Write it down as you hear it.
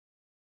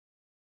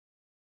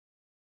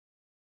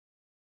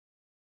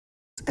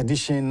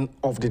edition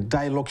of the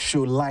Dialogue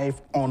Show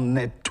live on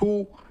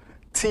Net2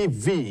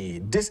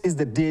 TV. This is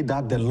the day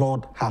that the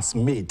Lord has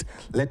made.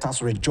 Let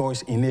us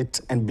rejoice in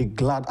it and be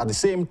glad at the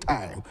same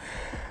time.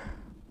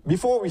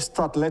 Before we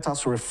start, let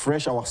us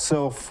refresh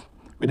ourselves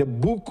with the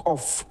book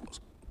of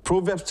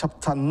Proverbs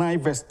chapter 9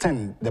 verse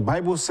 10. The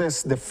Bible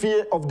says, the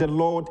fear of the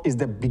Lord is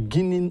the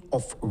beginning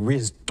of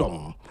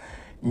wisdom.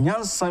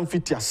 Nyansan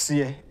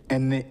fitiasie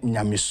ene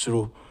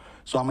nyamisro.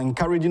 So I'm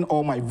encouraging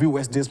all my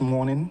viewers this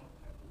morning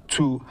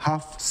to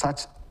have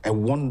such a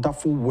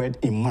wonderful word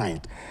in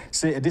mind.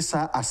 Say this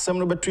asem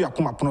no betu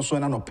yakoma pono so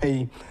na no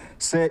pay.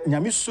 Say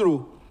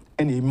nyamisro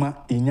ene ima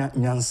inya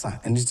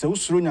nyansa. And it's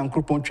usuro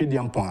nyankropon twedi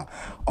ampon a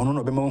ono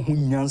no bema hu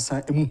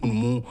nyansa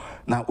emuhunumu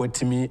na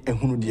watimi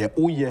ehunu de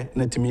oye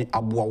na timi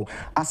aboawo.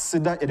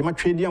 Aseda ye de ma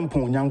twedi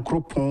ampon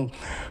nyankropon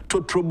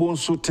totrobo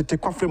nso tete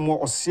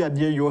kwafremo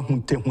osiade yo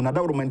huntehu na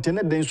da romante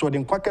ne den so de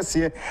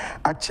nkwakese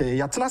ache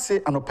yatena se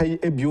anopai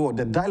ebio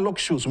the dialogue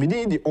shows me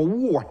the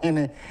owo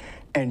hene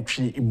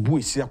entry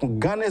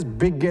Ghana's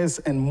biggest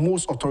and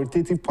most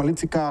authoritative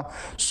political,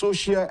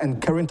 social, and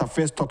current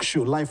affairs talk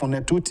show live on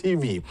Net2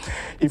 TV.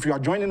 If you are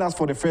joining us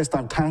for the first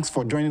time, thanks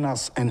for joining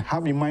us, and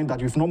have in mind that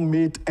you've not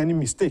made any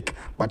mistake,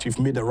 but you've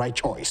made the right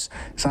choice.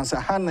 Since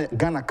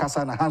Ghana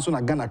Kasa na Hanso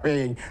na Ghana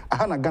Pay,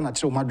 Ahana Ghana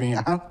Chil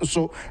Madrin,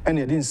 so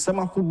any din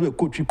Sama Hudu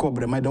Coach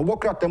Cobre, my the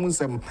worker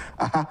Temusem,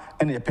 aha,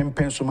 and a pen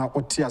pensuma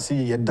or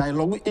TRC, a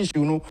dialogue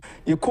issue, no,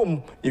 you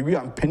come, if you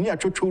are penny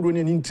at your children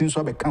in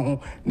Tinsabe,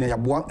 near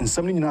Bois and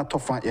something in our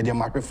tofa, a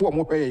dear before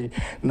more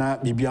na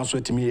Bibian so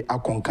to me a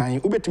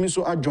concan. Ubetimi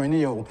so are joining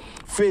you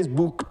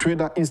Facebook,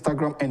 Twitter,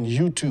 Instagram, and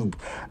YouTube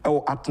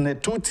or at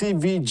Net2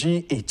 TV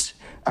GH.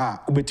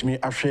 Ubetimi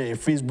I share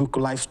Facebook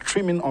live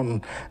streaming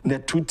on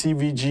Net2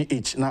 TV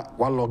GH. Now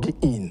while logging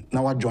in,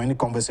 now I join the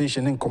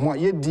conversation and come on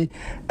yedi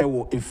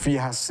ewo if you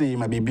have say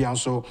my Bibian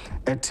so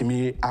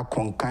etimi a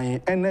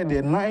concan. And then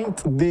the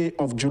 9th day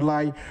of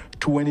July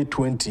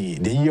 2020,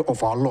 the year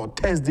of our Lord,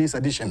 Thursday's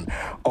edition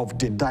of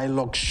the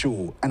Dialogue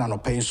Show, and an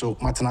opinion so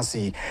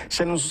Matanasi.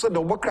 Shannon said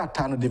the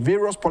Wokratan, the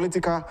various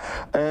political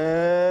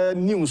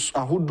news,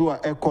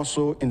 Ahudua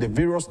Ekoso in the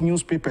various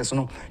newspapers,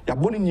 no,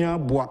 Yaboninia,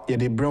 Boa,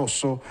 Yade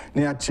Broso,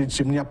 near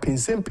Chimnia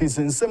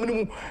Pinsen,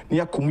 Seminum,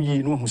 near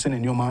Kumuyi, no Hussein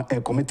and Yoma,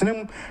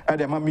 Committenem, at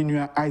the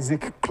Maminia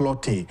Isaac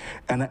Clotte,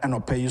 and an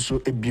opinion so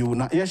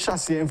Ebuna, Yasha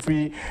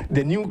free,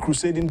 the new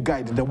crusading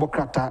guide, the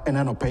Wokrata, and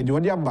an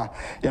opinion, Yaba,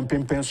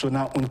 Yampin so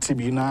now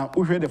na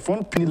we heard the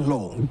front penny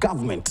law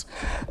government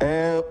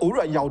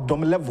ora ya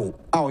dom level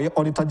our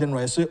auditor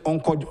general say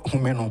onko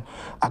humeno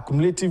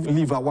accumulative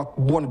leave our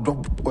born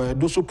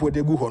do so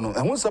podegu ho no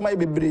ehun sama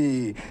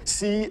bebre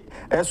si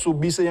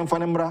sob say yemfa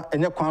nemra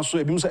enye kwan so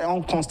ebi say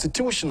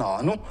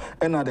unconstitutional no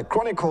and the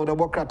chronicle the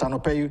Democrat no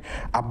pay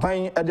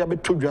aban e de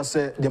abetodwa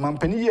say the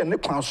mampani ye ne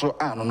kwan so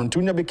no no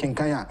ntunya be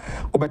kenkan a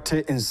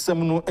obete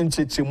ensem no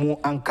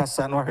enchechemu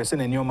ankasa no ahwese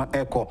na nioma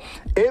eko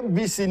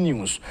ABC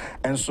News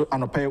and so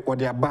anope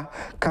wode aba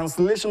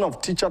cancellation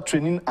of teacher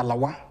training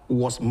alawa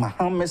was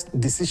Mohammed's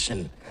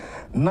decision.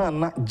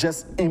 Nana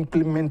just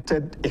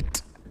implemented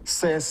it,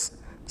 says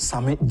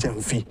Sami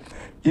Jemfi.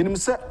 Yenim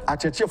se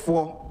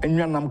achechefo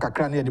enwanam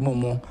kakra na yede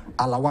momo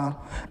alawa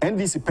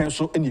NDC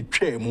penso eni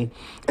twemu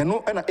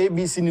eno na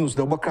ABC News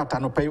the Bokrata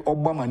no pay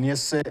Obama ne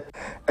se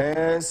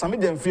Sami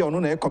Jemfi ono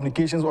na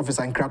communications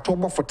officer in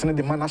Kratoba for the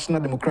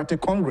National Democratic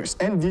Congress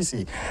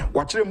NDC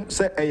wachire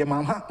se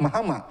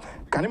Mahama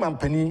kanima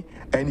mpani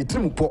eni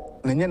trimupo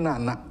nenye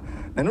nana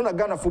nanu na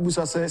Ghana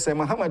fobusa se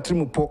Mahama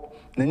trimupo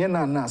nenye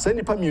nana se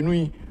nipa mienu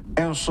yi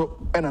enso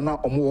enana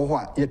omo ho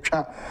a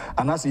yetwa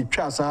anase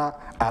yetwa sa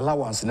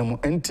allowance ne mu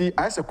enti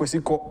ayese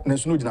kwesiko na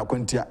sunu gina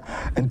kwantia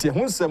enti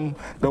ehonsem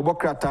the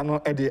Bokrata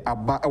no e de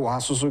aba e wo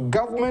haso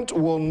government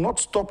will not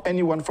stop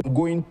anyone from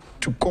going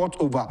to court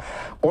over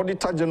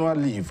auditor general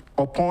leave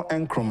upon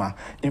enkroma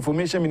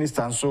information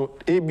minister so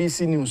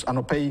ABC News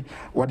anopai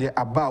wode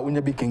aba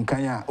onya bi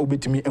kenkan a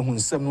obetimi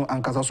ehonsem no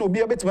ankasa so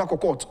obi abetimi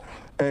akọ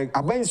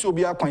aban si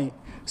obi akwan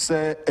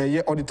say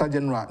ye auditor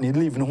general ni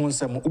leave no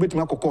honsem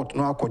obetimi akọ court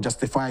no akọ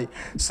justify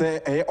say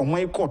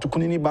omai court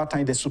kunini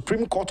batan the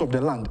Supreme Court of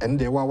the land and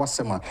the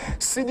wawasema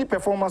CD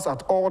performance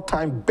at all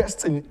time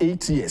best in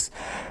 8 years.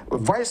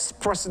 Vice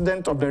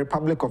President of the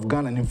Republic of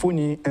Ghana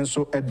Nfoni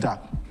enso edda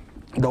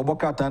the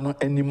Bokrata no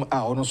enim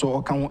a ono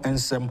so okan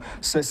ensem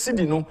se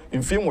CD no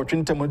mfiem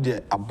wotwentem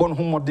de abon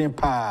homoden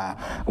pa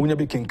wonya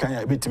be kenkan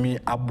ya betimi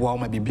aboa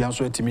ma bibia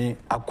so etimi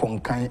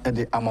akonkan e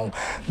de amon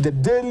the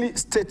Daily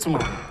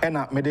Statesman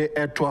ena me de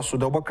eto so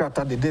the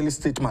Bokrata the Daily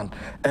Statesman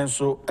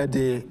enso e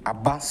de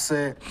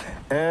abase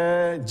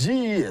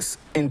GES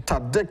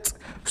interdict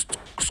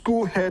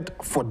school head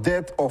for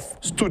death of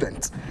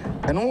students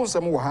and also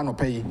some wa no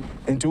pay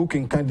into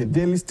kenkan the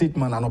Daily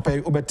Statesman no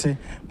pay obete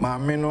ma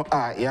me no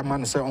a ya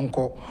man se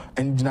onko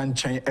enjina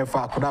nchen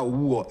efa akoda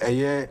wo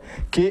eye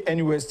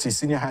KNUST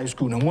Senior High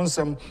School no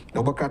wonsem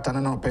no Bokrata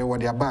na pay wo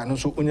de aba no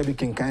so onya bi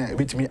kenkan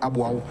betimi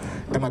aboawo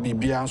e ma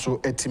bibia so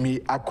etimi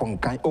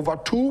akonkan over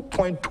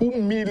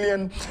 2.2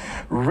 million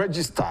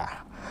register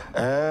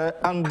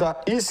under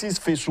EC's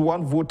phase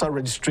 1 voter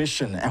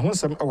registration. And when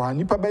some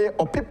nipa bay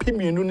or pepe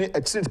mienu ne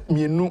exit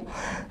mienu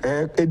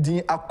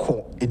edin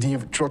ako edin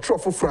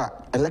trofofra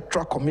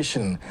Electoral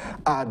Commission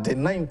the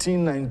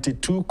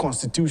 1992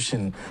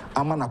 Constitution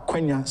amana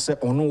kwenya se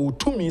ono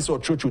utumi so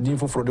chocho din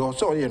foforo de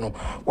so ye no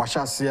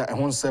wahyasia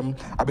ehon sem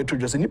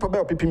abetodwo se nipa bay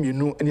or pepe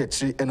mienu ne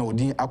exit ena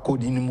odin ako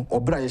din mu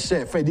obra ye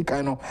share fa di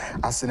kan no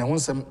asene ehon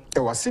sem e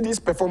wa see this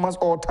performance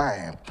all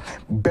time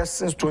best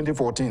since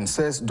 2014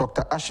 says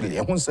Dr. Ashley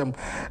ehon sem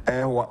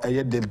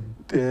the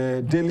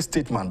daily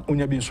statement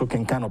unya bin so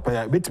kenkan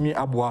opaya betimi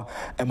aboa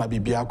ema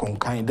bibia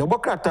konkan the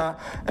bokrata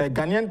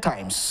Ghanaian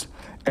Times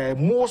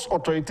most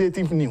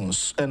authoritative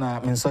news and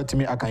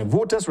me akan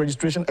voters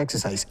registration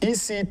exercise.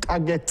 EC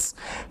targets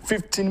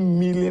 15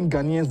 million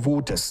Ghanaian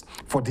voters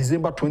for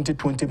December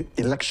 2020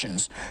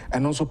 elections.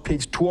 And also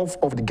page 12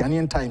 of the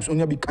Ghanaian Times.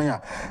 Unya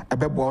bikanya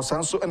abebo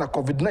sanso and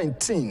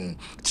COVID-19.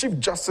 Chief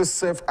Justice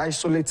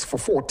self-isolates for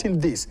 14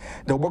 days.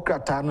 The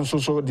Obokrata and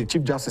so the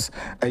Chief Justice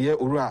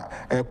ura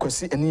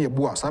kwesi eni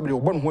ebua sabi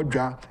obon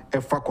hodwa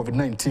efa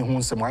COVID-19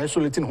 hun sem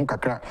isolating hun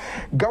kakra.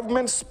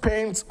 Government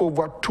spends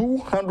over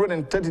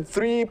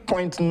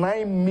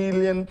 233.9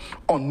 million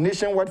on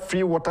nationwide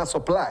free water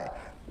supply.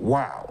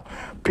 Wow.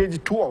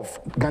 Page 12,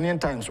 Ghanaian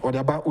Times, or the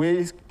about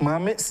ways,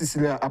 Mame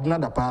Cecilia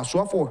Abnadapa,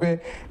 so for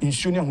her in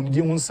Shunia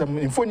Hundi some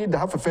info the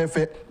half a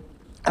fair.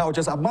 I was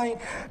just a buy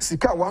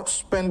Sika was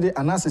spending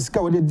and as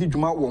Sika with the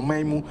Dijuma or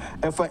Maimu,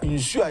 and for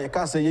ensure I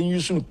can say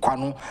use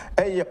Quano,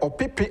 or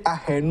Pepe a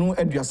Henu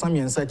and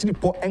Yasami and Sati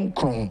Po and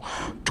Cron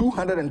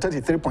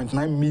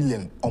 233.9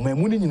 million or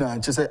Mamunina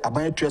and say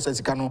Abay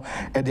Tuasicano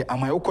at the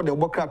Amayoko de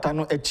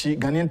Bocratano Echi,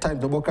 Ghanaian Times,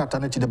 the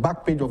Bocratano, the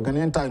back page of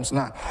Ghanaian Times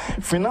now.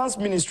 Finance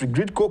Ministry,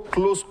 Gridco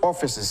closed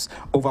offices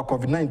over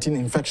COVID-19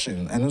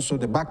 infection, and also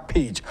the back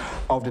page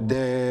of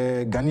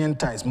the Ghanaian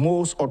Times,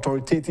 most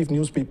authoritative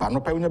newspaper. No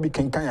Pioneer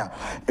Kenkaya.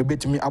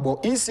 Me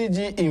about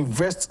ECG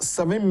invests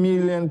 7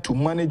 million to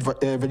manage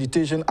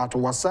vegetation at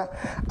Wasa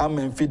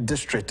Amenfi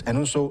district, and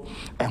also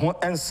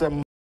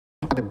some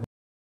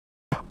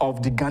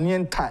of the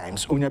Ghanaian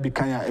Times. Unya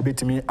bikanya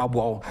ebetimi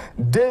about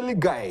daily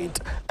guide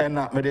and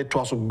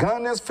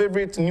Ghana's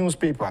favorite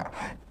newspaper.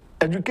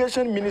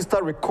 Education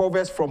Minister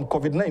recovers from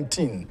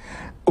COVID-19.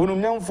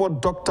 Unumnyam for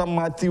Dr.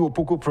 Matthew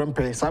Opoku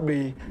Prempe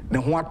sabe ne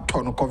ho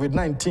ato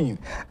COVID-19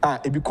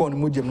 ebiko no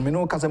mudiem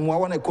no kase mo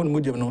awana ko no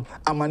mudiem no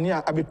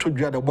amania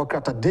abetodua de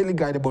bokrata daily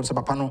guide bon se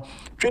papa no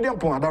twediam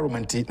pon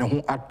adaromenti ne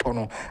ho ato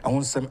no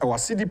ehon sem our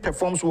city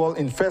performs well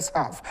in first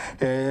half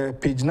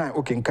page 9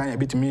 okay kan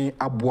ebetimi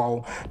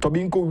aboa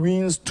Tobinko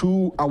wins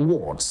 2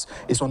 awards.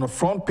 It's on the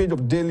front page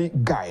of daily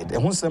guide.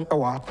 Ehon sem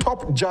our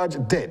top judge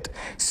dead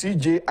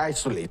CJ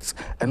isolates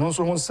and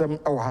also ehon sem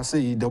our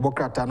say the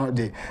bokrata no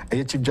the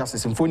chief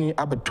justice Foni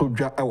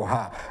abetodwa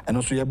ewa and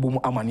also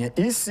yebum amania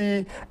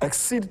EC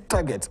exceed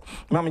target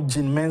Mama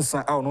Jean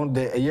Mensa no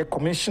the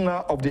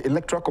commissioner of the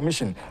Electoral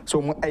Commission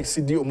so mo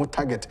ICD mo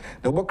target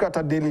the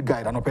Bokrata daily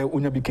guide and ope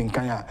unya bi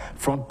kenkanya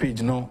front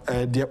page no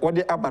the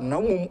ode aba na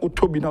mum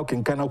utobi na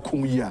kenkana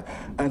kum ya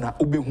na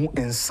obehu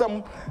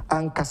ensam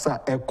ankasa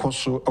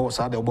ekoso o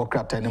sa the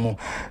Bokrata anymore.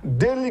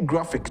 Daily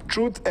graphic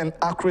truth and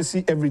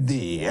accuracy every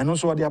day and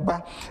also ode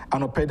aba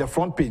and ope the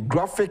front page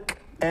graphic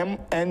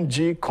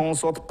MNG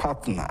consult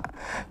partner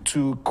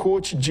to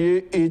coach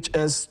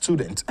JHS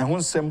students. And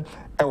once some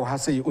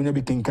say unya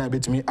bi kenkan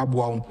betimi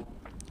aboa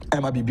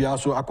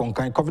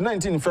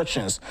COVID-19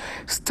 infections,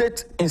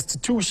 state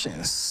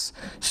institutions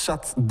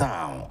shut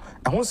down.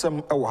 And once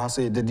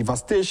say the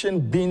devastation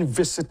being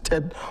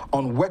visited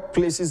on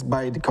workplaces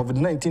by the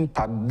COVID-19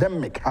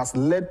 pandemic has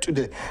led to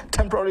the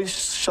temporary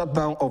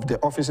shutdown of the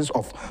offices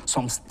of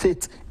some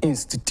state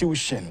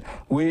institutions.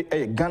 We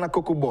a Ghana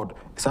Cocoa Board,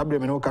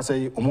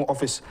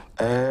 office,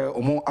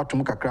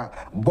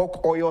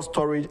 Bok Oil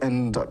Storage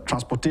and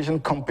Transportation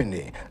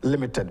Company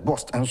Limited,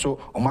 Bost, and so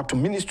to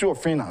Ministry of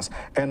Finance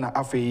and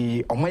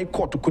my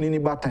court to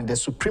Kunini Batan, the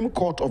Supreme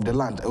Court of the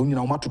land,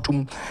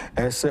 Unatutum,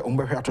 say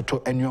Umberto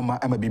Enyoma,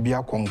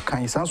 Amabibia,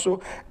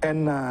 Kaisanso,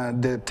 and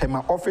the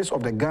Tema office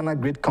of the Ghana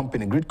Great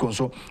Company, Great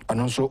Conso,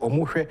 and also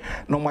Omuhe,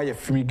 no my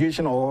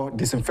fumigation or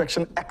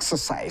disinfection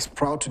exercise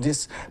prior to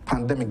this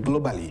pandemic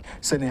globally.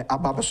 Sene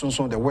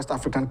Ababasunso, the West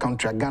African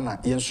country, Ghana,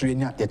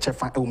 Yensuenya,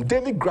 Yechefa,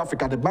 daily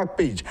graphic at the back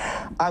page.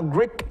 A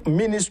Greek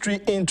ministry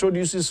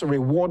introduces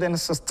rewarding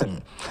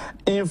system.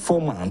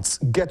 Informants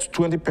get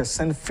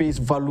 20% face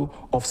value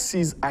of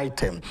seized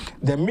item.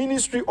 The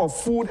Ministry of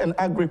Food and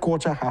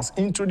Agriculture has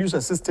introduced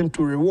a system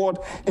to reward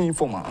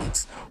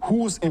informants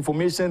whose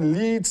information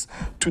leads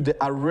to the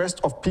arrest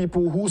of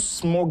people who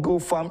smuggle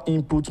farm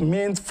input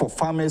meant for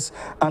farmers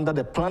under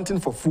the Planting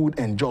for Food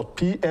and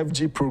Jobs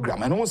PFG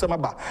program. And also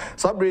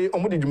sabre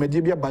omudi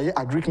dwumadie by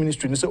Agric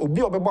Ministry say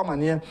obi obebo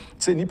amane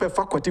say nipa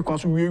faculty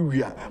kwanso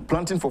wiawia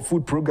Planting for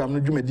Food program no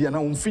dwumadie na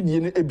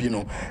omfidie ne ebi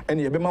no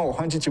ene yebema wo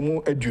hanchichi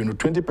mu aduno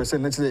 20%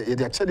 na say ye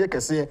de achede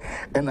kese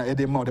ena ye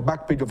de ma the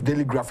back page of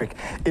Daily Graphic.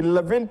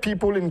 11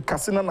 people in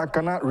Kasina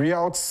Nakana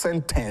Real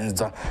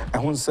sentenced.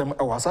 And when some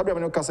Wasabi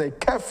Amenoka say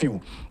curfew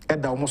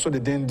at the almost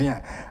the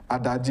Dendia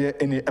Adjei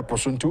any a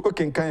person to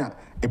Okenkaya,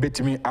 a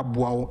betimi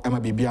Abuao,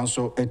 Emma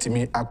Bibianso,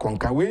 Etimi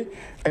Akonkawe,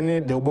 any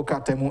the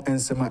Oboka Temu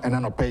and Sema and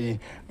Anopay,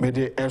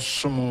 Mede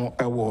Esmo,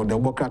 Ewo, the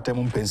Oboka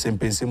Temu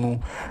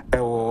Pensimu,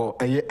 Ewo,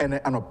 Ene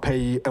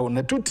Anopay, Ewo,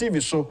 Netu TV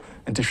show,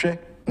 and to share.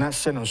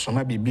 National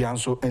Soma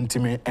Bibianso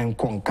Entime and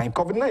Konkan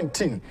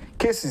COVID-19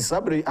 cases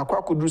Sabre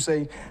Aquacudru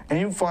say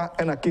Enfa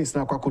and a case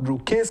na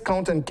Aquacudru case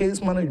count and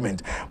case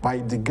management by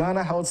the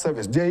Ghana Health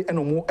Service J and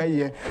Omo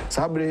Eye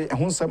Sabre and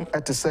Hunsam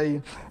at to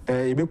say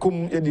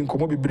Ebekum Edin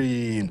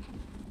Komobi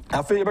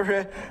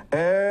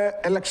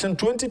election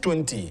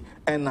 2020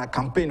 and a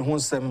campaign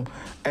Hunsam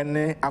and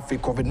Afi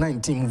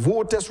COVID-19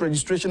 voters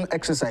registration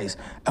exercise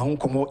a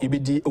Hunkomo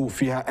EBD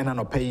Ofia and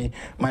an pay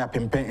my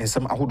pempen and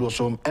some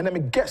Ahudosom and I'm a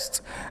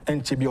guest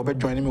and Chibi Obe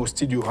joining me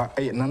studio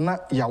Nana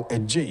Yaw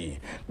Adjei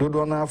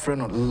Dodona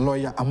friend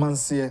lawyer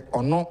Amansie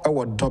or no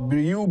our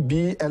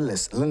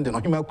Wbls London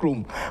or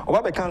Himakrum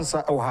or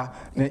cancer or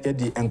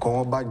Eddie and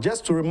Koba.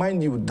 Just to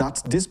remind you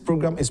that this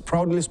program is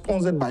proudly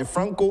sponsored by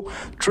Franco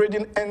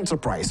Trading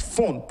Enterprise.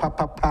 Phone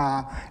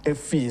papa a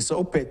fee so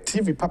ope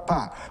TV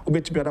papa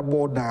obet to be at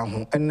board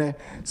down and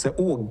say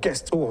oh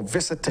guest oh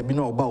visitor be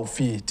no about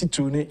fee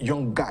tituni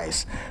young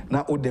guys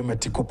now o dem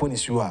tikoponi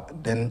sure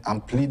then I'm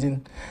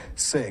pleading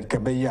say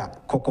kebeya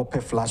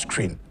kokope flash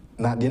screen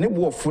na de ne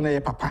bo phone e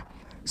papa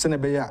se ne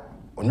beya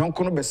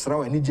onyonko no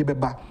besra ani je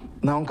beba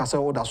na on kasa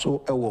order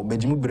so ewo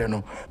bejimu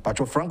breno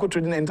patro Franco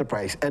Trading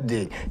Enterprise at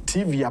the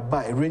TV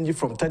aba range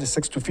from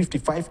 36 to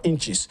 55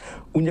 inches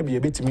unya be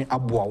betimi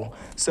aboa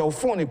cell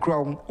phone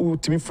crown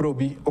utimi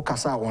frobi o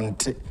kasa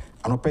wonte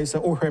and pay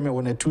oh me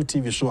on a 2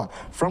 TV show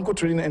Franco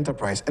Trading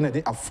Enterprise and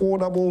the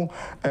affordable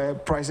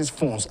prices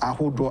phones are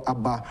hold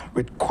aba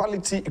with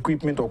quality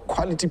equipment or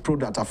quality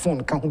product a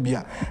phone can be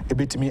a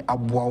bit me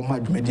abwa ma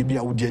dwumadi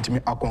bia wo me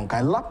akonka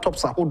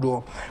laptops are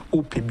hold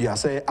opebia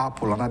say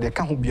Apple and they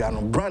can be no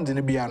brand in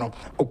bia no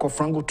oko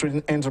Franco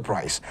Trading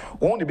Enterprise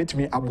one the bit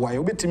me abwa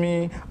you bit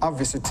me a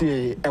visit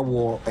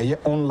ewo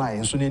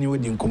online so anyway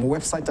the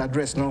website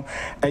address no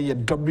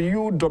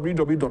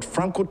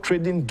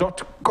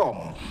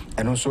www.francotrading.com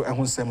and also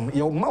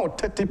your mouth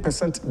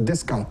 30%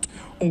 discount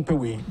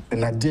umpewe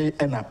and Adjei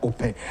and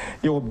open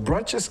your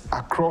branches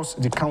across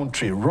the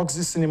country.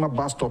 Roxy Cinema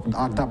bus stop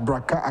at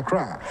Dabraka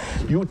Accra,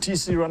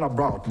 UTC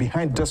runabout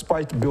behind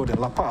Despite Building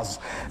La Paz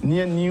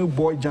near New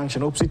Boy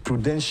Junction opposite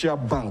Prudential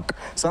Bank.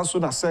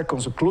 Sansuna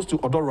Circles close to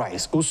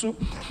Unauthorized. Also,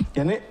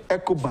 yane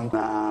Echo Bank.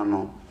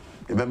 No,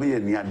 ebe ye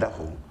ni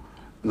adaho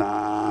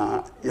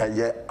na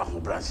yaye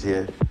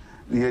ahobrase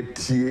ne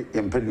tie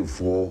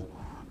empelifo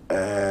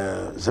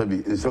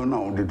sabi so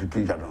now the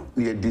teacher no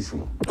near this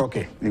one.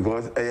 Okay.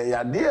 Because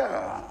ya dia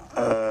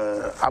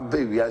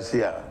abe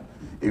wiase a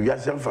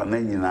wiase fa na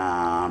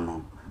nyina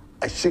no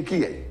a sheki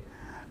ye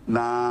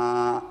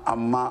na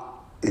ama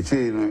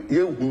eche no ye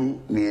hunu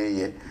ne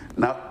ye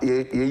na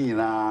ye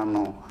nyina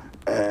no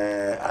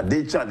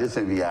ade cha de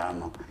se bia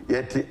no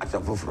ye ti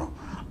asafofro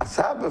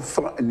asabe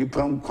fa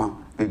nipa nkwa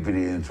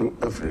bebere nso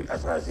afri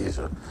asase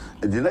so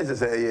the next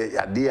say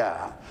ya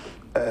dia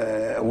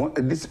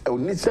this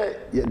onise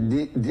ye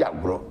di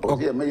agro o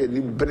ye me ye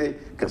libre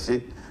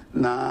kase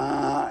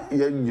na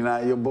ye nyina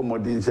ye bo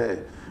modin say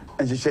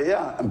enhye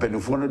ya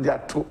mpanifo no di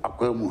ato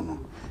akwamu no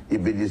ye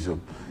bedi so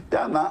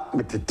ya na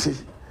metete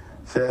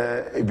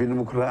se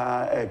ebinum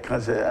kura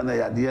kase ana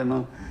yade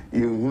no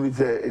ye hunu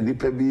se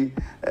nipa bi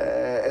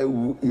ye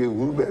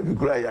hunu ba bi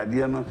kura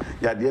yade no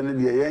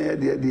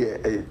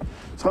de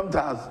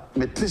sometimes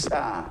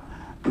metisa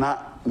na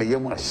me ye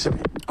mo ahye.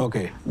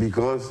 Okay.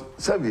 Because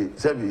sabi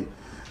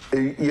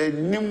ye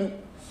nim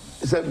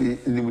sabi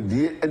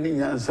nimdie ani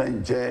nyansa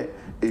nche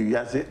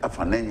ewiase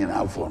afana nyina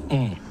afo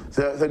no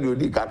se de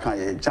odi kaka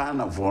ye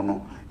China fo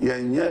no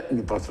ye nye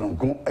ni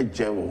patronko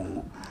agye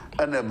wo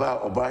ana ba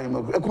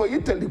obahima ko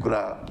Italy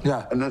kura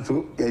na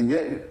so ye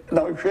nye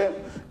na hwe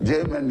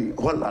Germany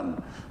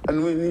Holland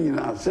and we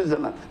nyina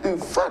Switzerland in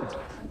fact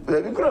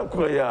the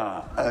kura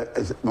ya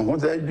me ho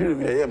say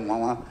dream ye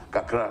mama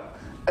kakra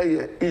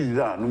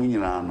Israel no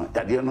nyina no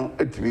yade no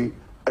etimi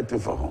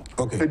etifa ho.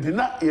 Okay.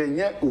 Edina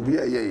yenye obi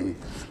aye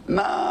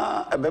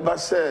na ebeba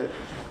se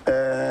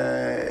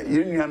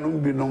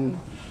yenuanum binom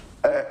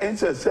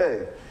ense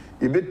se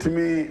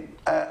yebetimi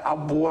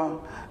aboa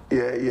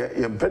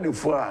ye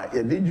mpanifo a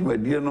ye de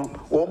dwumadie no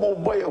wo mo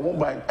boye ho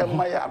ban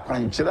ema ya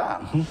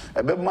akwankyira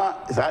ebema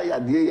sa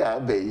yade ya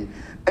abai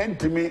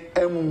entimi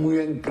emumu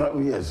enka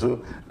yeso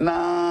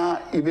na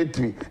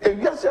ibetimi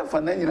ewiase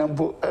afa na nyina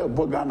mpo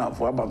bogana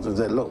fo abato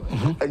ze lo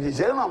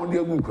ejise na mo de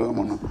agu kura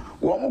mo no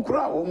wo mo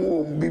kura wo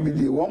mo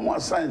bibidi wo mo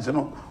science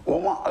no wo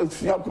mo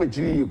afia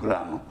kwachiri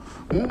yikura no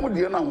mo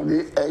de na mo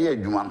de eye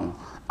adwuma no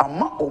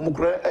ama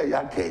omukura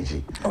ya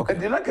keji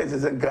edi na kese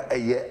senka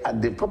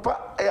ade papa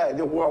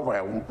de ho awa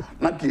ho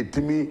na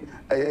ketimi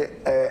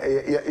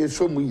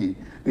esomuyi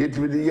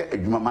yetimi de ye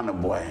adwuma ma na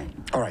boy.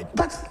 All right,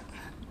 but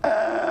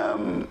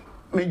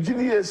me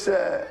genius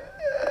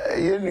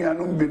ye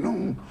nuanum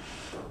binom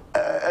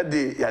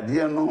de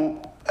yadeɛ no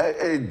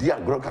di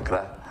agorɔ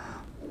kakra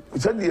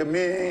sɛdeɛ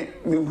me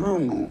huru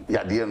no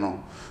yadeɛ no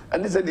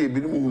ɛne sɛdeɛ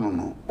ebinom huru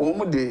no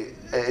wɔn de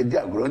di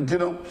agorɔ nti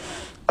no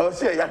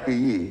ɔsɛ yɛahwɛ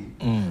yie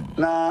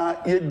na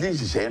yɛdi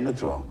nhyehyɛeɛ no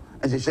to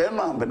nhyehyɛeɛ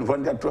no a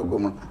mpanyinfoɔ de ato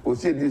agom no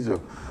ɔsɛ yɛdi so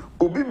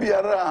obi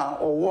biara a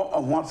ɔwɔ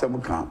ɔho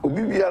asɛm ka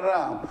obi biara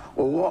a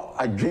ɔwɔ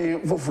adwene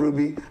foforɔ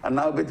bi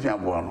anaa obetumi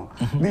aboa no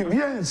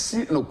biribiara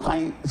nsi no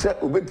kwan sɛ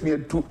obetumi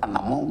atu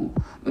anamɔn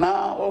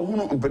na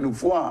ɔhunu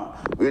mpanyinfoɔ a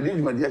wɔyɛde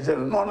dwumadie ahyɛ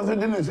no na ɔno nso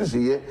de ne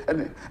nsusuyɛ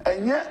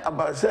ɛnyɛ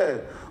aba sɛ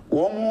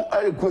wɔn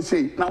ayɛkɔ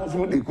sei na wɔn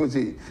nso de kɔ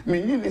sei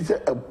menyi ni sɛ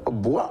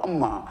ɛboa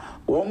ama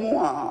wɔn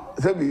a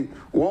sɛbi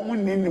wɔn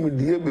ni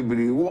nimdeɛ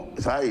bebree wɔ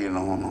saa yɛ no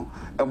ho no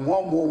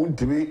ɛmoa wɔn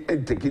ntumi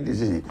ntaki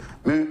decision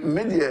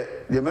me deɛ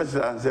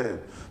mɛsra sɛ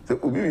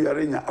obi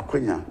biara nya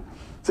akonya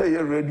sɛ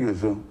yɛ radio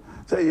so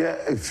sɛ yɛ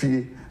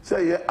efie sɛ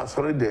yɛ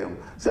asɔredɛm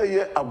sɛ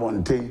yɛ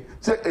abɔnten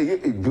sɛ ɛyɛ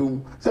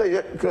edwom sɛ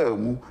yɛ kaa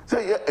mu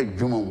sɛ yɛ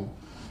adwuma mu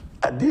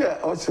adeɛ a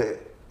ɔsɛ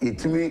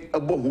yɛtumi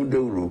ɛbɔ ho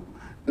dawuro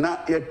na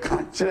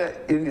yɛka kyerɛ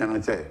yɛnua no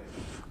sɛ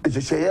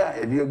nhyehyɛeɛ a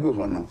yɛde agu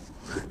hɔ no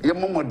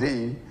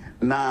yɛmmɔmmɔden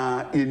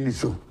na yɛnni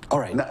so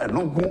na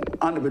ɛno nko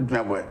ana bɛtumi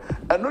abɔɛ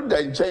ɛno da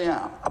nkyɛn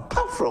a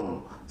apart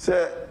from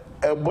sɛ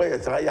ɛbɔ yɛ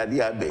saa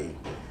yadeɛ abɛyi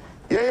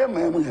yɛyɛ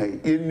maamu ha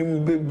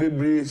yɛnim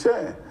bebree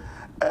sɛ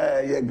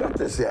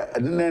yɛgata sɛ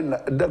ɛde ne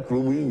da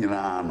kurom yi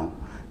nyinaa no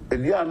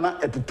ɛdeɛ a na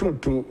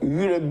ɛtototo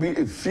wira bi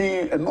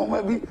efi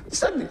ɛnɔɔma bi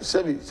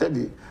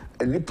sɛbi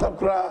nipa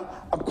koraa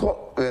akɔ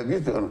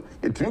baabi no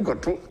yɛtumi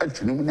kɔto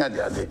atwene mu ne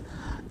adeade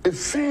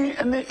efi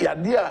ne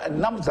yadeɛ a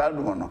ɛnam saa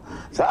dom no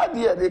saa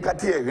adeɛ a yɛde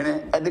kate yɛhwene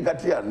ɛde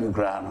kate ano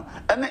koraa no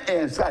ɛne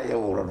ɛnsa a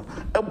yɛworo no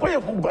ɛbɔ yɛ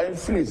ho ban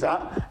firi saa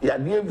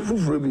yadeɛ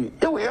foforɔ bi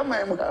yɛwɔ yɛ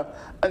man mu ha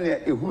ɛne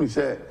ɛhunu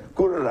sɛ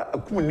korora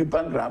akum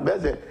nipa nkra bɛyɛ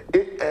sɛ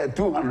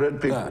 200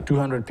 people.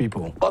 200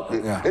 people.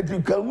 Okay.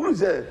 Eti kawuru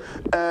sɛ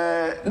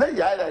na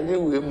yaada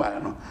yɛwɔ ema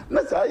no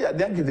na saa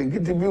yadeɛ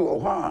nketenkete bi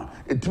wɔ hɔ a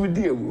etumi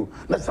di ewu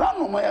na saa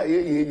nɔɔma yɛ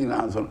yɛ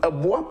nyinaa nso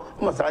ɛboa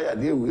ma saa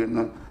yadeɛ ewu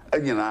no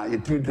nyinaa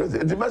yɛtumi di sɛ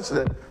eti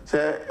bɛsrɛ sɛ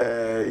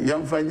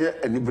yɛmfa nyɛ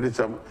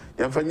aniberesɛm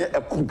yɛmfa nyɛ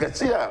ɛko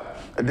kɛse a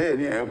ɛdɛ yɛ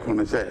ne yɛ ɛko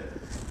no sɛ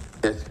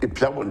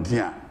epia bɔnten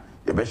a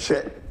yɛbɛhyɛ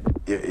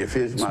your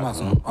face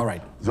mask. All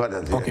right. So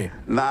that's okay.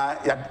 Na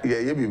ya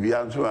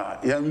bibia nso a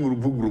yan group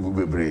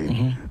bebre.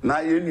 Na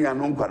ye nua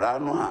no nkwara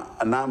no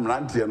a na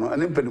mrantie no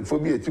ene mpanifo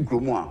bi eti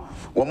kromu a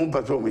wo mo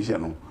mpaso mo hye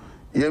no.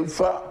 Ye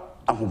mfa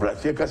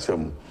ahobrase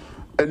kasam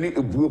ene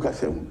ebuo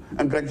kasam.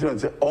 Anka kire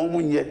se o mo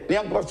nye ne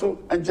ankwaso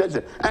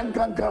ancheche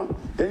ankanka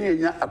ene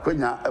nya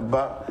akwanya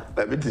eba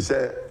ba bi ti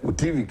se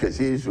TV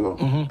kase so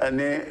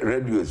ene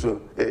radio so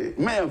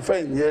me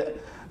mfa nye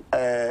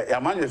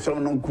yamanye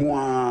som no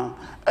nkoa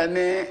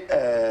ene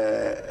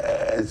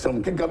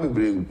som kika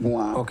bebre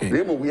nkoa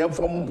na mo yɛ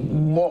fam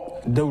mo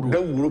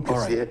dawuro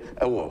kese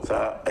ɛwɔ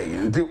sa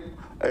ɛyindi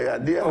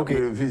ade a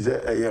visa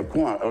ɛyɛ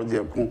ko a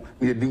ɔde ko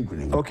ne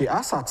dinkuni. Okay,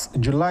 as at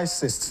July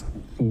 6th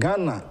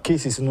Ghana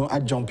cases no are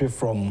jumping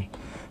from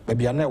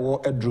baby ana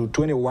ɛwɔ ɛduru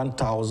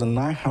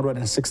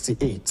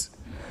 21,968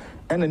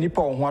 ɛna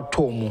nipa ho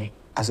atomu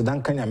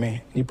asedan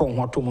kanyame nipa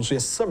ho atomu so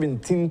yɛ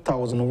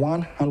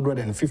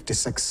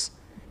 17,156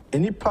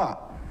 enipa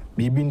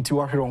bibi nti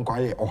wahwere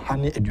nkwaye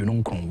ohane aduonu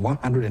nkron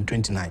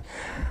 129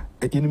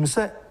 yenim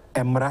se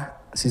emra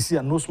sisi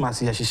a nose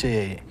mask ya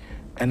hyehye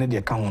ene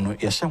de ka ho no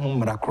ye hye ho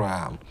mra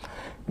kra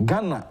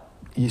Ghana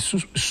yesu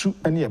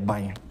ene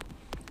ban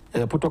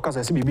potoka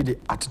se bibi de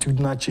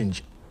attitudinal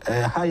change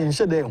ha ye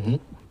hye de hu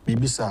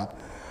bibi sa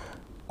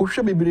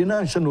ohwe bibire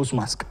na hye nose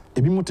mask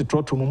ebi mu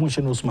tetroto mu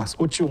hye nose mask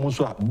ochi omu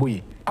so a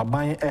boye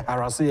aban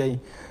harase ye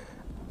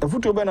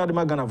efuto be na de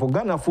Ghana for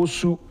Ghana for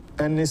su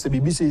ene se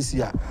bibi se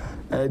isi a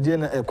de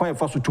na kwan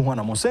fa so tu ho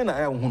na mo se na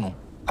hu no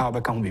a be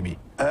ka ho bibi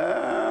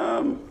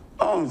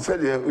on se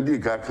de udi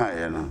ka kan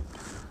ye na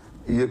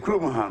ye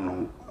krom ha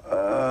no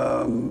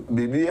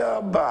bibi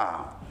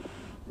aba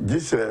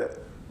gise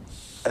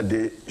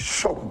de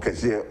shock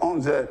kese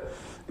on se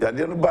ya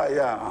de no ba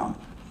ya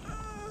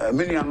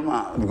many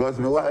anuma because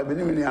me wa be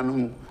ni many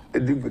anum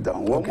edikuta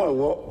wo mo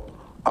wo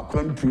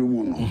akwantu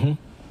mu no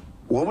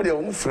wo mo de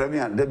wo frɛ me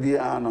anda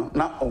bia no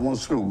na wo mo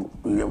suru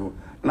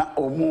na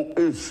omo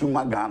esu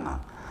magana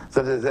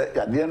sɛ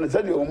ya de no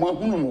sɛ de omo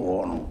ahunu mu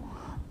ho no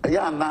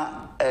ya na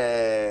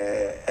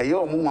ɛyɛ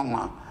omo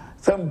mama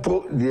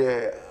sampo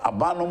de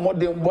abano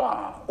modern bo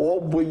a wo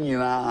bo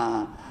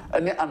nyina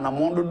ɛne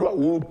anamon dodo a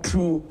wo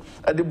tu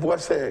ɛde bo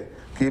sɛ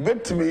ke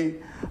betimi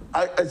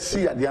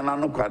asi ya de na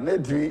no kwa na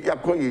etimi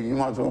yakɔ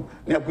yenyuma so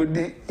na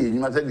yakɔdi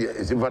yenyuma sɛ de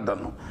esifada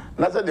no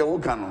na sɛ de wo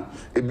ka no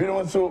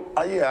ebinom so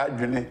ayɛ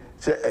adwene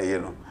sɛ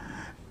ɛyɛ no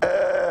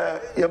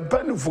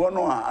yɛmpanifoɔ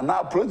no a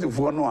na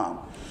apolisifoɔ no a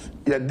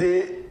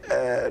yɛde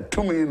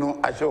tumi no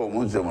ahyɛ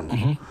wɔn nsɛm no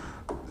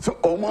so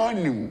ɔmo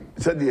anim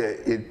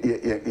sɛdeɛ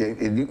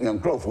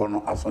yɛnkurɔfoɔ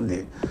no aso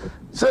deɛ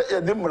sɛ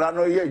yɛde mmara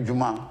no yɛ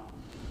adwuma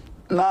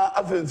na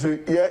afei nso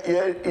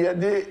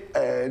yɛde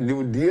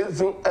nimdeɛ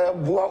nso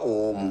ɛboa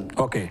wɔn mu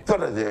okay sɛ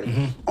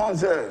ɔn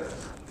sɛ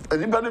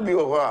nipa no bi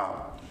wɔ hɔ a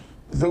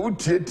the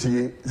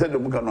Utieti said the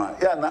Mukana,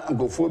 Yana and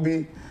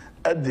Gofobi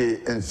at the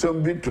and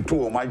some bit to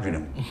 2 of my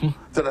dream.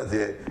 So that's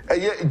it. A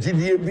year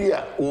GDA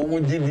beer, or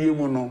GDA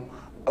mono,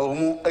 or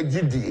a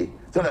GDA.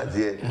 So that's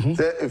it.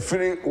 A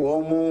free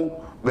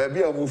or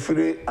baby, I will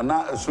free, and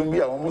now a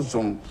Sumbia almost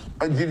some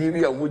a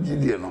GDA or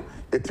GDA.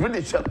 It's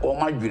really shut on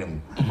my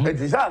dream.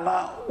 It is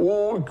now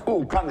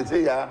who can't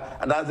say,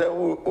 and I say,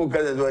 who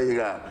can say,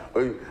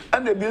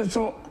 and the bill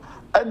so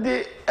at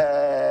the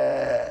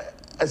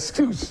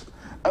excuse.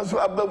 And so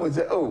I would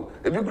say, oh,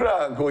 if you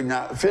cry, go in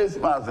your face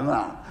mask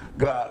now.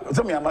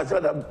 Some of my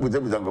son with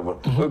them.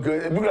 Okay,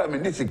 if you grab me,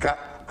 this is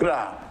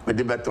cry with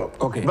the better.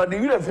 Okay, but the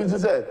real thing to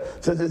say,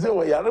 so they say,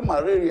 well, you are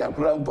malaria,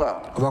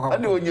 grandpa.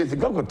 And when you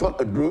go to talk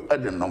a drew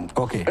at the numb.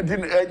 Okay, and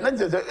then not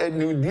just a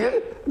new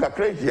dear, got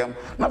crazy.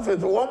 Nothing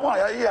to one more,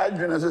 I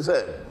as I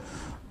said.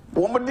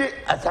 Woman,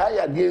 as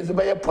I against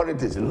by a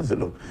politics,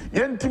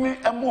 yen to me,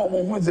 a more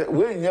who said,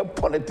 we're in your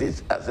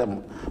politics as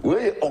a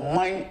way of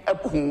mine, a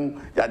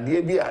coon, that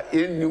dear be a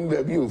in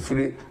you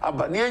free,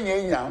 but near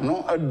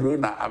no a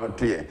drona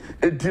avatar.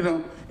 And you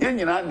know, yen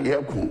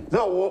the coon,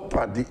 the war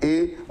party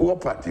A, war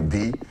party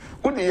B.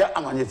 Would the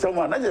young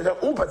someone, I just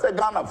open a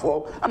Ghana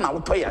for, and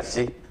I'll pay a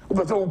say.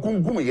 But so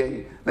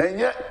Gumi, then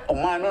yet a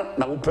minor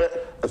now pay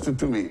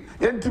to me.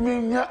 Yen to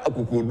me, a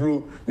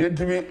cuckoo, yen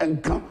to me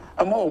and come.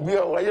 I'm all be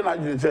a way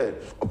I say,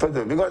 because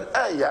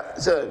I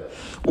said,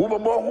 Uber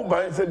who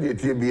buy said the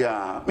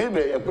TBR,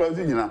 maybe a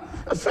closing,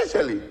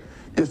 especially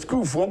a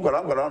school phone got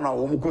around our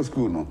home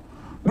school. No,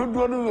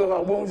 don't do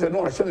our bones and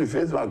no, I shouldn't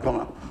face my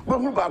corner. But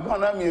who back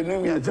one, I mean,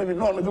 and tell me,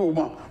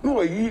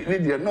 no, ye,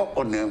 Lydia, no,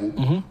 on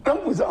them.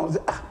 Don't was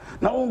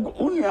now,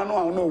 only I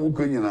know who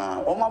can you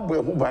now, or my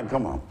boy who buy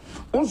come out.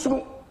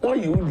 Also, all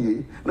you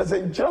did, let's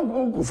say, jump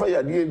who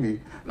fire DB.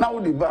 Now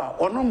the bar,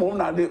 or no more,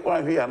 now they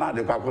here, now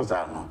the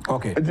Cacosano.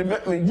 Okay. And to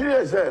make me,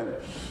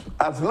 said,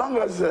 as long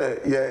as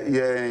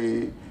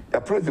you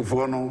approach the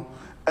phone,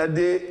 a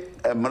day,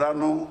 a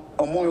Marano,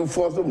 or more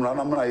force of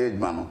Marana age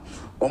man,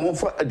 or more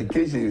for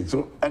education,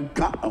 so and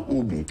can't a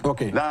hobby.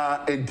 Okay.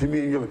 Now, and to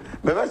me,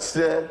 but let's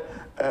say,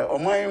 or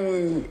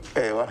mine,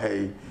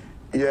 hey.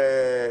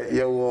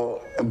 Yeah, were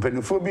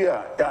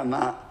pedophobia,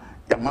 Yana,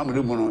 Yamam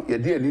Lumono,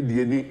 Yadia,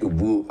 Lidia,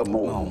 Ubu, a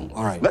more.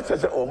 All right. Let's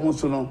say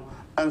almost no,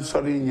 and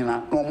sorry, you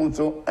know, almost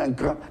so, and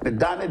the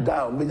Danny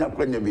down, being a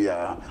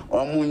Quenya,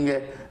 or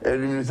Munye,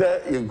 and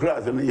say in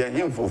grass, and you're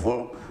him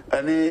for,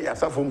 and a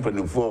Safon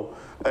penny for,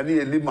 and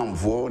a limam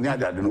for, near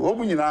that, and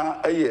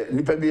Obina, a year,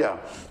 Nipabia.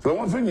 So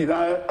once you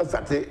know, a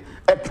Saturday,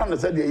 a kind of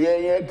said,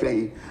 yeah,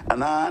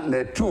 and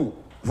I, two.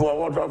 For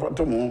water for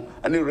Tomo,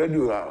 and a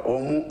radio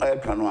or more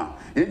canoa.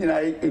 You know,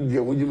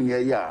 India would you mean a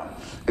year?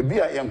 A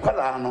beer I am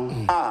Calano,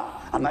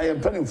 and I am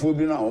penning for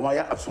dinner or my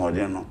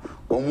assordiano,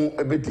 or more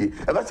a bitty.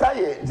 And that's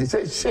why they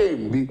say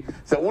shame be,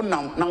 so one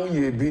now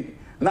ye be,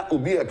 not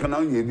be a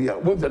canal ye be,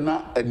 was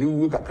not a new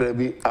work at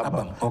Crabby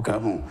Abba. Okay,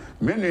 home.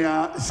 Many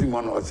are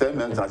Simon or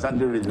Simmons or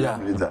Sunday River.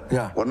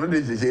 Yeah, one of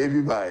these is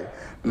heavy by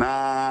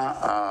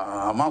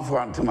now a month for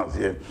Antimas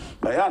here.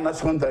 But I am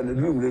not one time in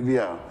the room,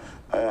 Revia.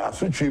 A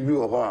switch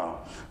you or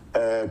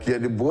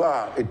the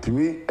bois, it to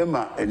me,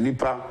 Emma, and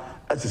Nipa,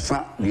 as a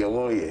son, the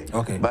warrior.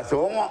 Okay, but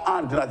so one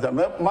aunt,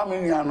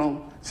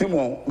 Mammiano,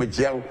 Simon,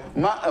 Michel,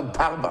 Ma and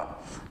Parba,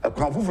 a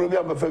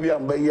confufrobia, Fabia,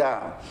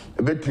 Baya,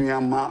 a bit to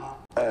Yama,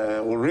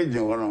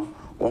 original,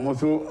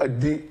 almost a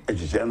D. I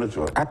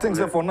think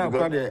so for now,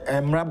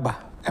 Mraba.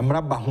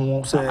 Emraba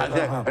who say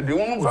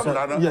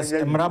yes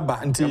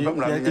Emraba until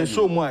you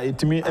show more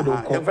it me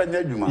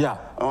yeah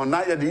on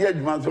na the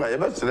eduma so I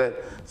ever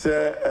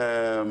say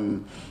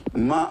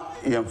ma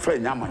your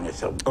friend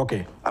yamanyese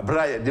okay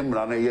abra ye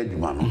dimra na ye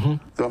eduma no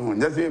so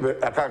just say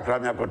akakra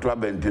me akoto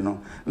abentino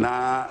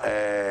na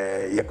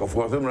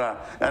yakofo so mra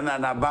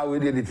na ba we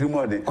dey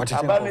trimo de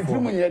aba ni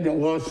trimo ye de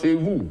wo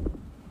sevu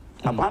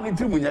Apani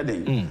timunya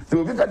de.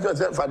 So we catch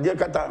yourself for dear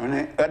kata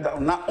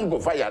na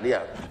ungo fire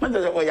there. Not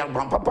just we am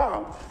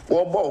papa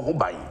or bo ho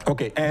bai.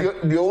 Okay.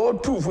 The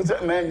old two for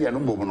that man ya no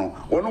bo no.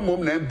 One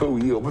mom na empa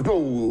wi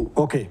oboto.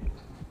 Okay.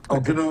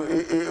 Okay.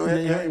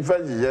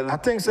 I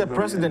think the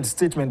president's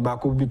statement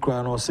back will be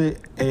crying or say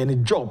any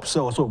job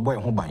so also boy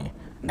ho bai.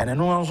 And I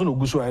know also no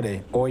guso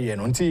ade or ye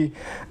no nti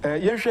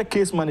ye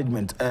case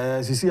management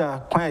sisi a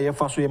kwan ye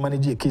fa so ye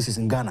manage cases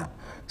in Ghana.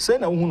 Say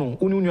na hu no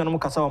unu no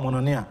kasa wa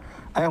monone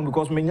I am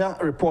because many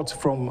reports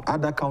from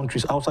other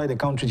countries outside the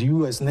countries,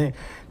 US, they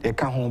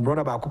come home,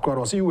 brother back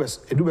across US,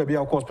 a do baby,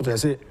 of course, but I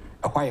say,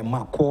 a quiet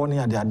mark,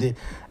 corner, the day,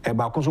 a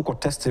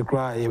balcon test a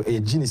cry, a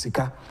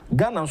genesica.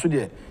 Ghana, so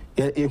there,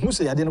 who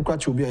say I didn't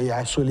quite be a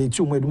isolate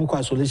you, Muka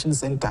isolation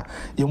center,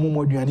 you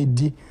more do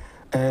need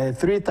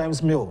 3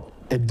 times meal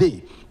a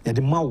day, at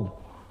the mouth.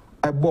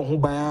 I bought who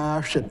by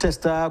a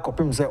tester,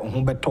 copy himself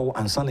on better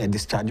and son a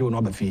discharge or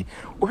no fee.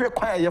 We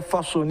require your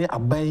first so near a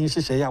buying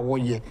say, war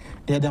ye,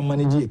 near the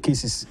manage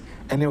cases,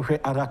 and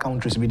other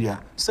countries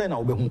media. Say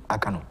now, be whom I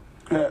can.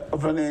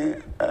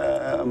 Often,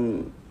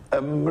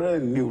 a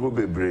brand new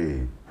Ruby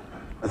Bray.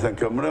 As I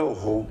come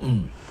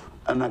home,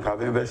 and I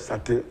have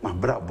started my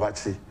bra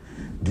watching.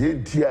 the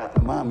idea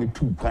mammy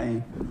two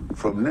kind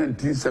from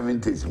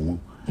 1970s.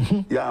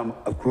 Yeah,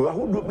 a crew I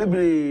would be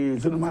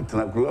brave, so no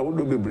matter a crew I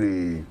would be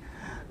brave.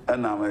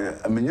 And I'm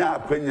a minya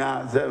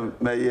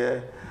quenya,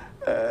 may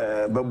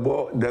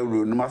Babo, the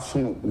room,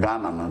 Massum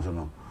Ghana,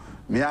 no.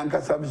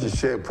 Mianka Sabbath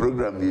share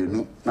program, you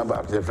know,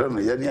 about your friend,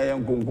 Yanni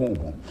and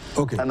Kunkunku.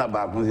 Okay. And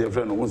about your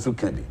friend, Wonsu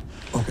Kenny.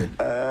 Okay.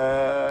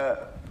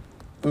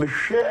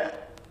 Michelle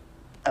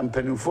and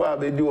Penny for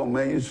they do a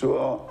man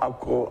so I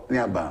call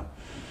nearby.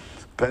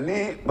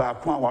 Penny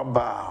back one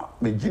waba,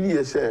 me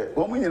genius say,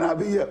 woman in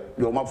Abbey,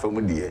 your mouth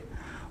from dear.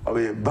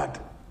 But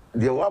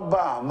the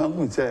waba, man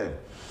would say,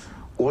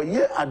 oh,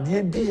 yeah, a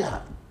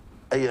dear,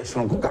 a yes,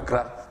 from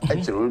Cookacra,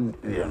 actually,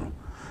 you know.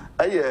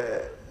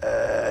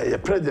 A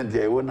president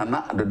here, when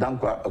not the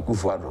Dankwa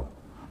Kufado.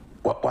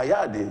 Why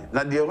are they?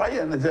 Now, the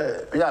Ryan,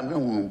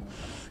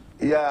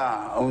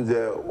 yeah, on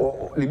the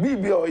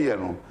BBO, you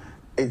know,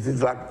 it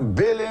is like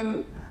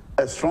building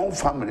a strong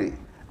family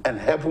and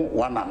helping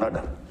one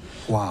another.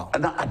 Wow.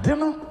 And I don't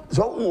know,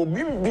 so we'll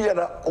be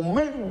better, or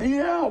maybe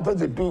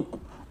to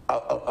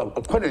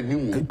quite a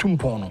new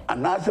tumpono.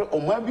 And I said,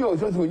 or maybe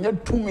also when you're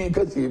 2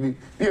 minutes,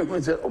 you're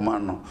going to say, oh,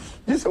 man,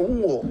 this is a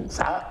war,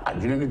 sir, I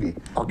didn't be.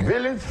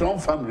 Building strong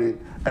family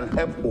and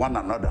help one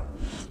another.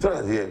 So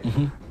that's here.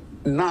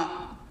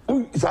 Now,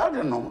 I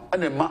don't know,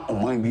 and a man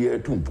of mine be a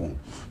tumpon.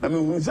 I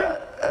mean, we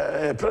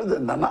say,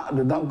 President Nana,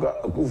 the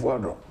Danka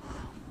Kufado.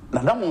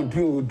 Nana won't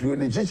do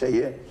the Chisha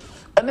here.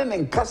 And then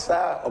in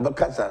Casa or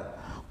Bacasa,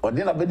 or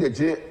dinner bed,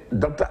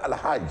 Dr.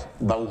 Alhaj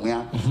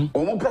Baumia,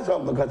 or Mokasa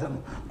of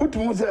Bacatan. What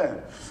you say?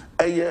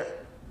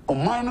 A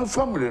minor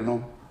family,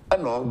 no,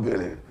 and all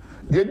Billy.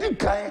 They did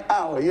kind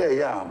hour,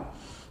 yeah,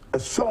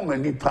 so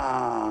many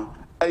pa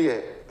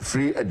a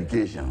free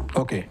education.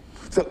 Okay.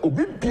 So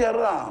Ubi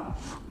Piera,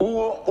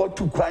 or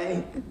to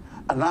cry,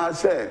 and I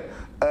say,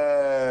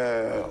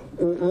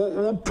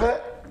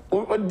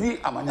 Udi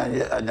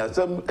Amanya, and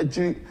some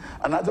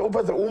another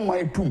opposite, oh,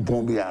 my two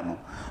bombiano.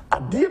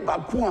 A dear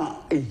Bakua,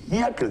 a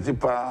here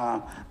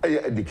Casipa,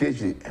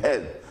 education,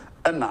 head,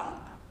 and now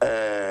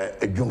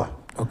a Juma.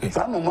 Okay.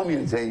 Some of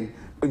mommy saying,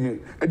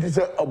 it is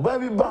a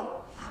baby bar.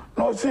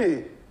 No,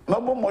 see,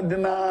 Mabo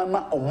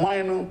Modena or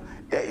mine,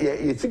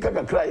 you think I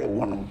can cry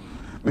one.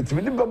 But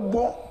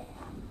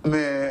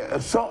me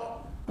so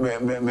me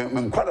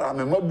kwara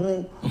me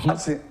mabu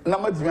ase na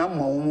matimi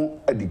amawo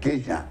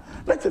education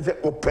let's say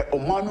ope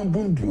omanu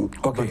bundu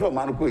okay so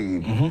omanu ko yi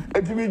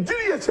etimi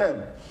giri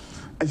yesem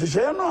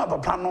ehye no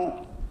papa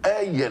no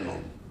eye no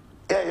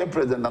eye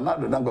president na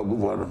do na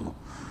gbagu no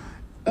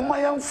uma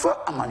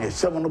yamfa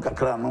amanyesem no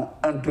kakra no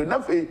anto na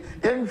fe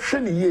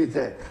yenhwe ne yie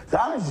se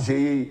saa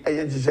nhye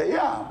eye nhye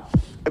ya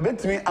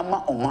ebetimi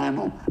ama oman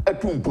no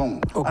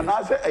atumpon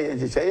ana se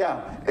ehye ya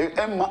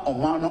emma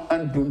oman no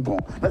antumpon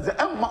na se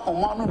emma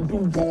oman no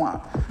tumpon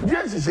a die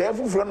nhye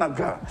fufuro na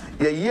ka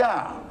ye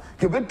ya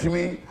ke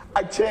betimi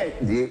ache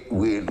die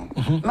we no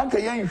na ka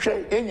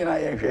yenhwe yenyina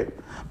yenhwe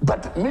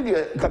but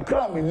media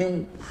kakra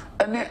menim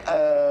ene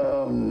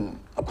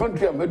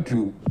country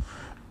ametu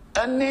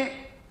ene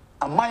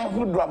amaya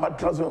hudu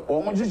amatraso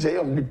o mo nhye ye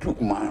o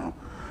bitu man no.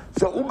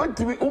 So,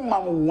 Ubatimi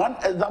Umam, one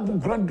example,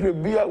 country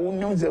beer, who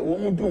knew the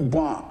woman to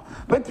bomb.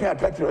 Let me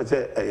attach you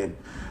say,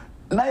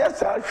 Naya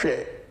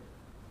Sache,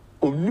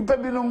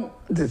 Unipabinum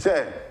to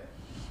say,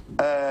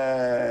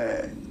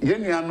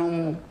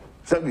 Yenianum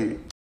Sabi,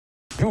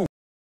 you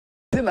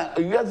dinner,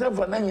 yourself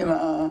for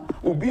Nana,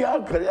 Ubi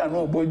our career,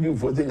 no boy you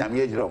for the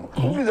Yamajum.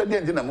 Who is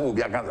against in a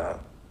movie? I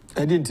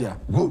didn't hear.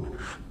 Good.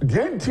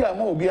 The entire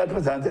movie,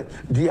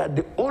 they are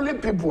the only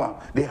people,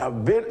 they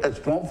have built a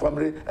strong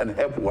family and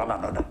help one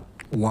another.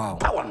 Wow.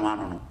 Power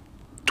no.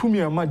 To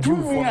me am you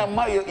for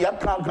my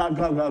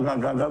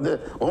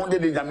only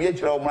the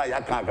damage of my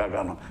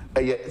yakaka.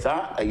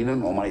 Sir, I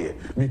didn't know my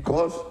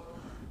because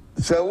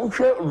so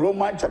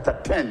Romans chapter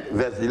 10,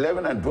 verse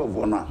 11 and 12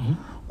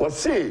 was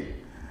say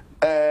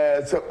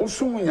so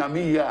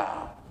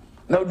Usumunyamiya.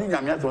 Now the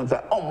Yamias say,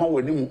 oh my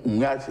wedding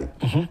Muyasi.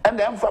 And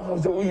then from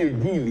so we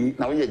really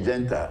now we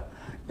gentle.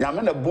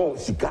 Yamina bo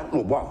sika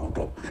no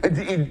bo.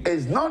 It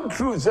is not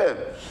true,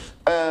 sir.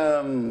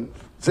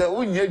 So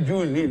when you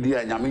do need the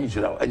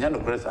Yamisha and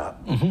Yano Cressa,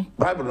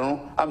 Bible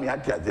no, I'm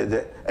Yatia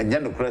and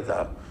Yano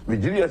Cressa.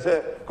 Virginia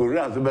said,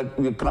 Koreans, but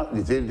we can't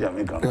the same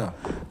Jamaican.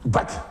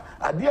 But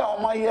a dear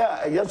my year,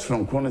 yes,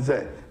 from Kona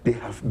said, they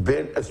have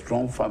built a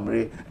strong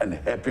family and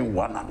helping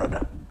one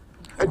another.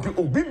 And to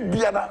be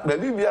Biana, the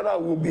Biana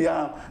will be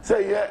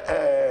say,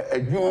 a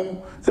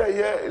June,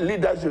 say,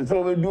 leadership,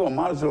 so we do a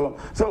maso.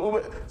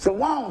 So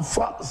one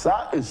fat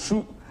sa is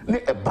suit,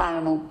 a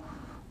banner.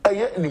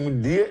 Aye ni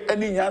mudie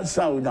ani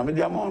nyansa o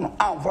nyamede amono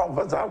amfa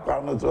mfasa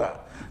akwa no to a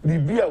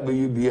bibia we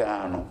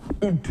yibia no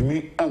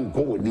ntumi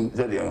anko wonim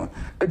se de no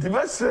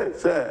etibese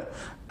se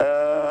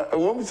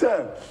wom se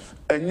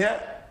enye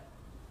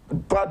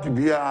part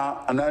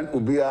bia anan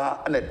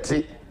obia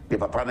anati de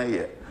papa na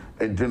ye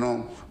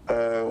entino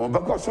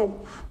obakoso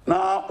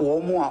na wo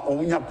mu a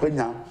onya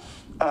kwanya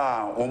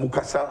a wo mu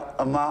kasa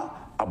ama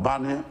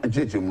abane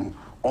nchechemu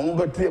on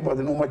better about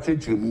no much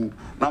church,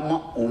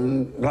 Nama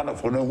on Ghana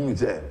for no who is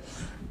there.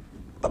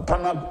 A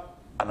panel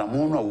and a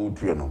mona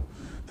would you know.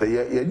 So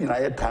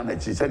I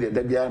had she said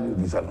that they are no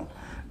Bisano.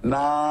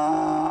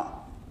 Na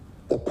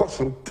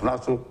Okoso,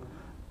 Tanaso,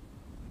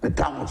 the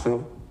town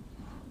so.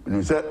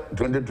 You said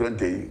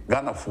 2020,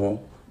 Ghana for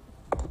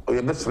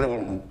your best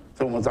level.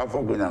 So much I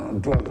forgot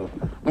on 12.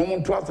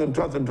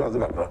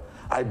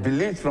 I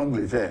believe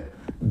strongly say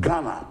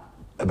Ghana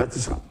a better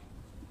son.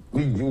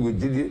 We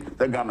did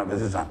the Ghana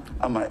better son.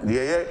 I'm like,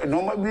 yeah,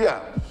 no, my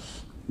dear.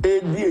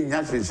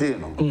 A say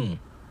no.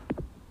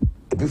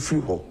 Be free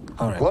hope.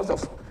 Because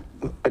of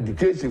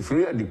education,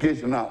 free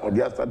education now, or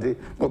the study,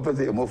 go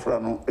pay a more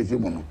frano, a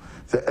human.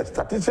 So a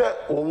statistic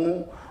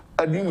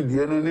Adim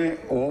Dianone,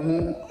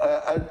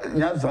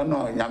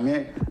 Yansano,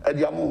 Yame,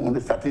 Adiamo, the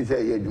statistic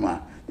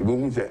Yajma,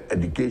 you say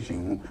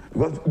education.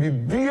 Because we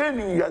be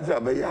any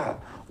Yazabaya,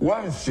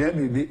 one share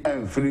be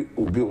and free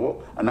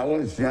Ubiro, and I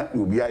want to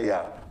will be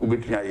a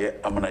Ubitia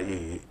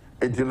Amanaye.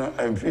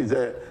 And free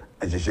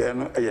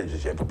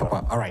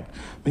Papa. All right.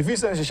 If you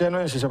say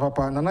Shishano,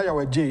 Papa, Nana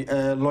Adjei,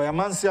 lawyer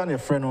Mansia and a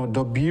friend of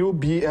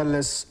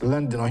Wbls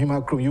London or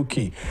Hima Crew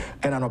UK,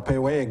 and an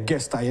opera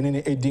guest I any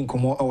aiding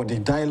Como or the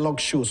dialogue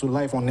show so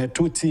live on Net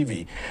 2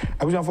 TV.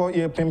 I was for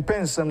your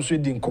pen some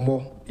Sweden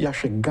Como,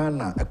 Yasha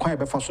Ghana, a quiet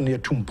before near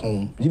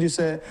Tumpon. Did you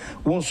say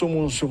one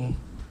sum?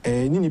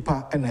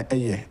 Ninipa and a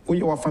year.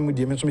 We are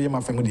family, mention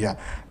my family,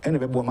 and a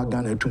bebo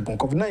Magana Tumpon.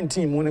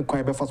 COVID-19, one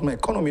quite before my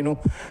economy, no,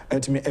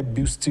 at me a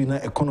boosting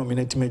economy,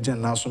 net me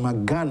national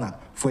Ghana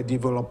for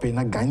developing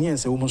a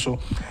Ghanaians, also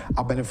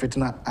a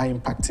benefiting a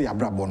impact a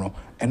brabono,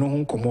 and no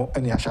home como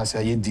any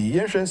Ashasa Yedi.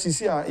 Yes,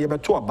 CCR,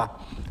 Yabatuaba,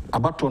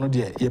 Abatono,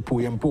 dear,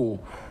 Yepo,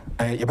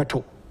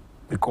 Yabato,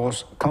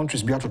 because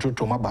countries be out to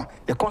Tomaba,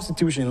 the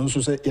constitution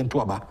also say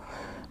Yentuaba.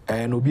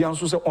 And Obi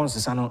also say on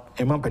Sisano,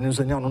 a man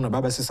peninsula on the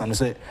Babas and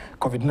say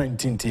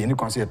COVID-19 tea, and you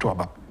can see a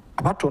toaba.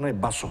 About to know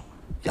Basso,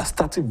 you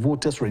started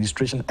voters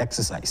registration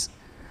exercise.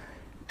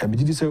 And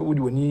did you say, would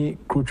you need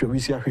culture, we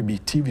see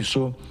TV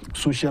show,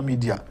 social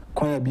media,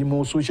 quite be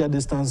more social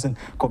distancing,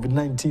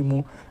 COVID-19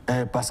 more,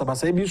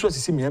 Passabasa, you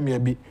see me,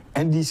 maybe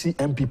NDC,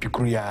 MPP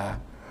Korea,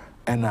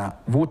 and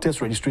voters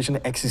registration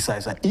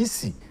exercise are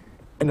easy.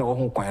 And the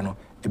whole quino,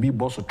 a be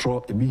boss of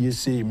tro, a be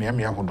say,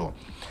 Miami Ahodo.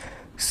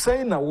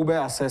 Say na we be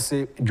assess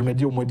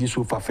dwumadi omodi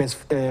so for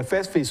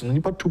first phase no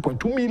nipa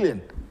 2.2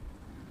 million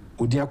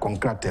odia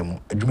contract em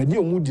dwumadi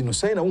omodi no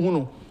say na wo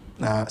no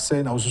na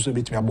say na wo so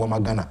betimi abo ma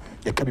Ghana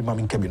ye ka bi ma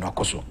nka bi no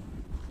akoso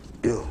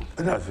yo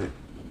that's it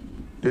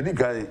dedi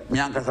kai mi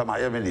ankasa ma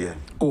ye me de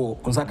oh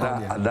nsaka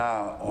de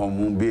ada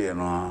omu bi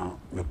no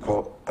me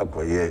ko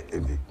akoye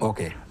ebi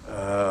okay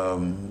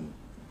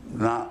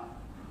na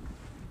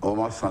o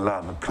ma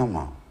sala na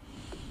kama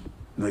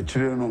na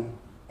chire no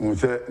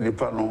say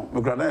nipa no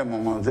me kra na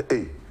mama say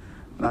eh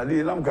na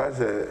di lam ka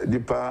say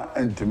nipa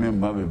entime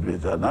mma be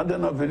breta na de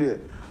na fili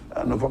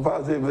no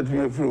papa say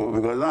metime free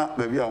because na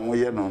baby a mo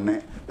ye no ne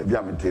baby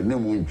a mete ne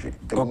mu ntwi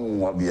e mu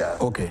wa bia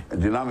okay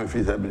di na me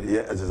fi say ye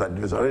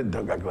exercise already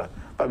dog akra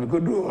but we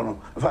could do no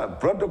fa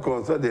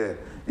protocol so there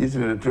is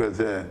in the truth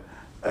say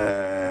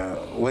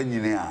when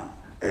you near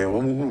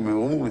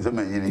woman say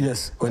manyini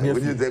yes when you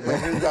say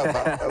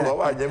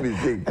what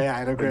mistake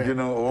I agree you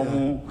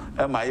know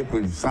my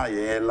police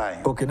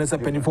line okay na say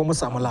penifo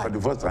some line for the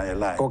first time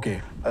line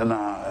okay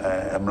na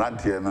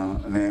emrantie no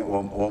ne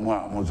wo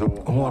mo so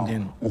mo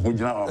gina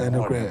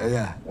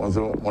yeah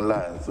so mo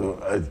line so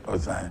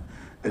osan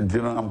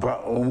you know ampa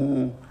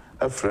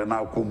a friend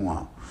na akomu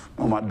a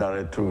no ma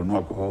director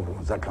no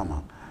akọ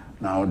zakama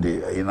now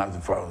the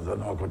enough for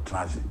no akọ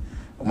trash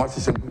much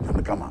is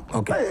the kama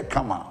okay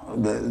kama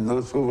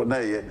no so na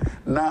ye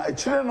na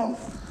chire no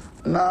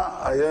na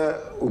aye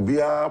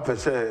obia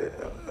pese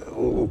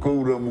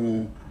okowura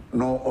mu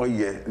no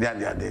oye ne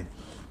ade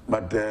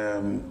but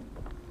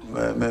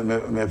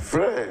me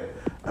friend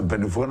and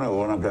penifona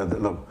wona ka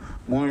look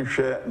mun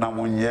hwe na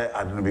munye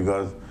ade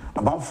because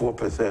about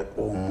 4%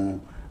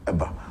 on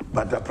eba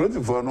but the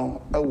principle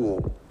no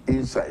ewo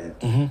inside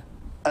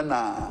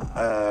ana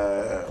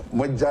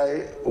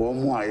mojai o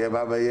mu aye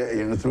baba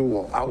ye in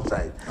through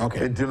outside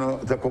okay you know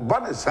the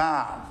kobane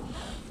sa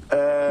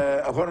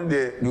according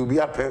to you be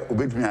ape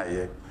obetumi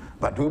aye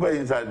but we be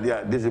inside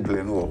their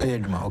discipline wo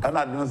and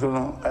I don't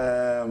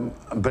know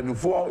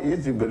benefo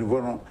yes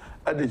benefo no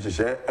ade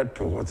hye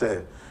eto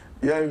say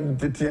ya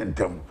titi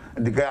entem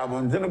the guy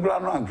abon jeno bra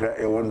no ankra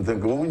e won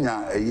think wo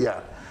nya ayi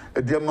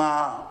a de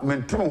ma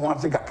mentim ho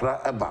ase kakra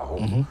eba ho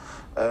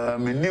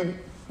menim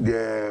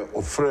de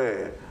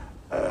ofre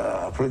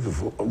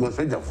principle go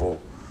say for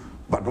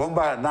but one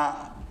by na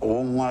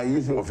one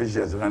use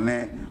officials na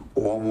ne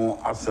one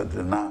asset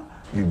na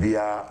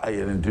bibia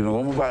ayen ntino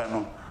one by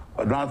no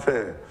I don't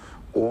say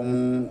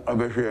one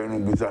abehwe no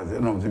busa say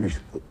no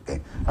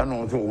be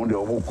ano so one de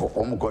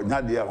one ko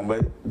nya de a one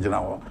be gina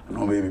ho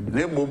no be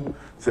na mom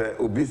say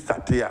obi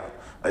start ya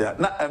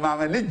na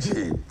ma ni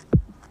ji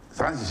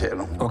sanse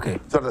no okay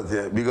so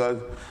that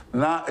because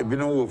na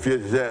ebino wo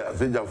fie say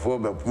aseja for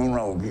be pun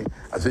na obi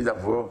aseja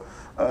for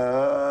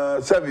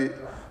sabi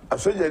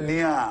asoja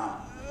ni a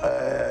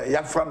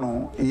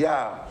yafano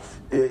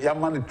ya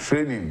man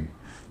training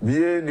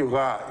biye ni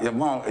wa ya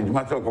ma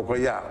edumata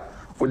kokoya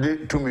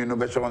odi tumi no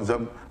be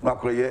shonsam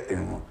makoye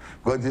enu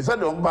because they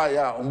said on buy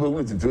ya on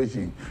be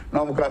situation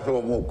na mo ka se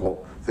o mo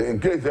ko say in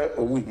case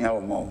o mu hia o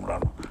mo mra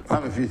no na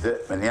me fi say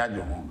me ne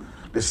adwo ho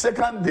the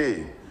second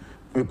day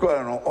we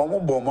call no o mo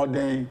bo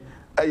modern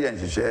ayen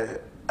hihye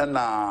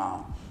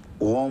na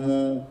o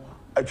mo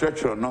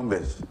atwatwa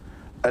numbers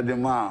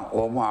adema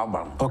o mo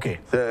aba okay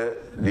say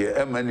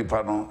the many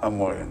pardon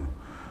amoyen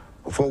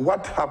for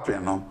what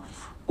happened no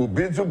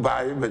ubi to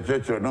buy the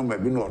church no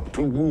maybe not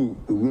too good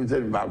we say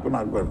back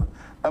na go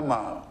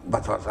ama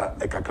batwasa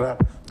ekakra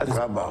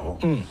asaba ho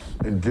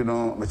you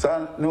know me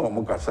say no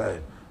mo kasa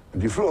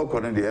the flow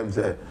according the em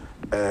say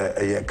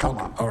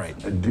kama all right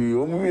the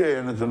omu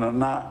ye no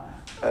na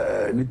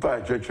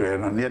nipa church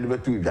no na de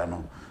betu dwa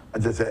no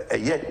ate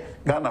say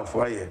Ghana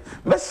for ye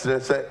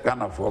mesre say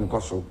Ghana for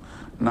nkoso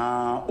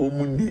na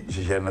omuni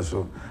hihye no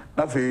so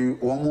na fe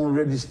wo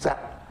register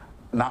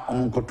na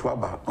omunkoto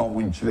aba na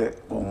omunchire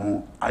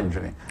omu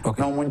adwene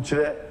na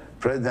omunchire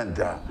president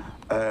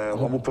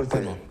omu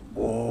president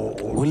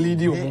o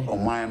lead you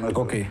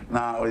okay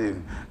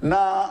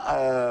na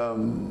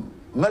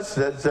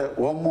message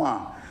wo mu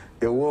a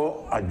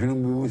ewo adwene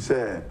mu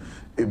se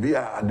ebi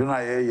a adona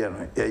ye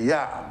no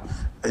ya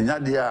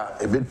enyade a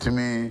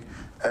ebetimi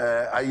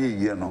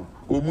ayeye no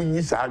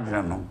omunyi sa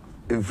adwene no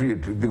every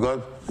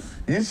because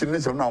yisi ne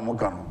se na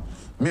omuka no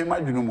me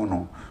madwene mu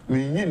no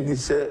me nyi ni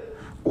se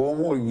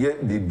wo ye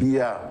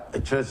bibia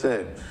ekire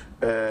se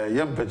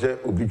yempete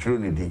obitro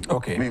ne di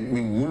okay me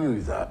munu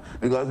is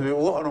because we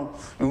wo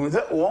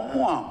say wo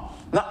mo a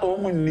na o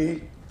mu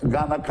ni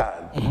Ghana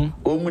card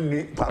o mu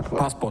ni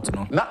passport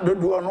no na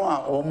dodo no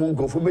a o mu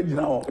nkofo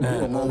begina o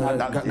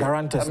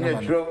guarantors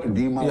no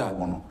di ma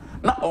wo no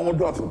na o mu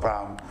dot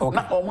pa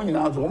na o mu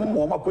nyina so o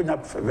mu makonya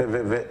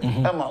veve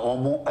e ma o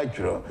mu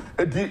atwiro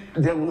eti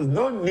there was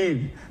no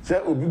need say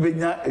obi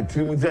benya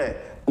etirim say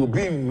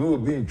obi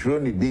ntro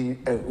ni din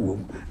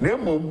wom na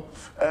mom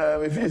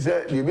me fi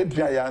say the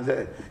betua ya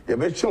say ye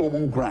be che o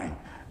mu nkran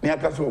ni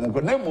aka so o mu ko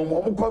na mom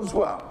o mu ko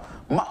so a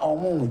ma o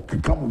mu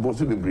kika mo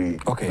boso bebre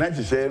na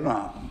chi say no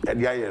a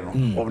de aye no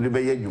o de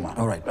be ye adwuma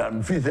all right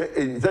fi say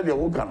the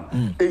wo kan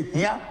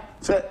ehia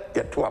say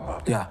ye to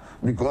aba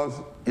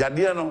because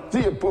yade no ti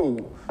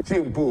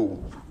empo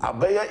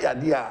abaya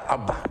yade a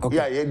aba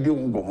ya ye di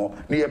ngomo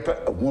na ye pe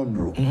ho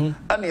duro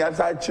ana ya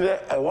sa kire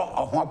ho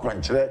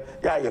akwankyere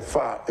ya ye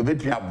fa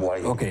ebetua aboa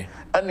ye okay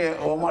ana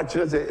o ma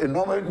kire say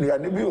normal ya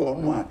ne bi ho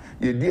no a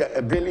ye di a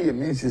ebele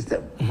immune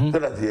system so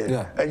that ye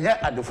enya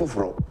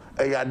adefoforo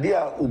yade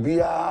a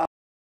obia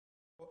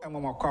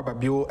Mama Kwaba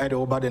Bio at the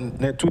Obaden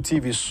net 2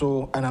 TV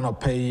so and an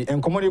pay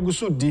and commodity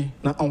gusudi.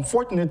 Now,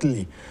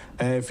 unfortunately,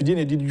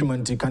 Fidine did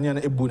humanity Kanyan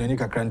Ebun and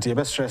Nika Cranty,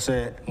 best stress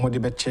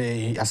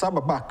Modibeche,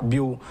 Asaba back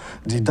Bio,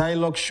 the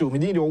dialogue show, me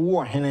did your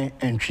war hene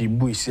entry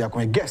buisi,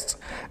 a guest,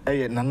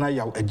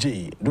 Nanaya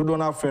Adjei,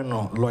 Dodona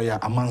Ferno, lawyer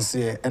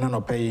Amanse, and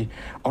an pay,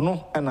 or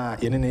no, and a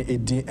Yenene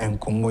Edi and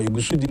Congo,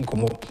 Gusudi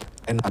Como,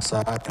 and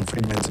Asa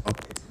infringement of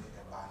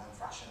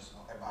infractions.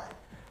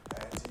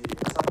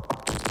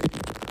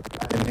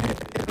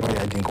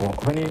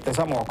 When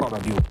some of our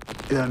view,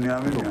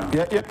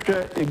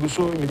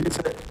 Eguso,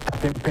 a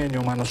pen,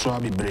 your man, so I'll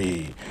be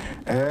brave.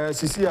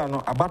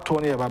 Siciano, about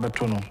 20 about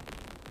Batono.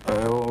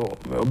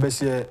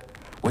 Bessie,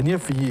 when you're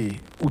free,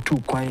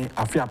 Utu Quine,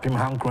 a fair pim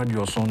hand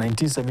radio, so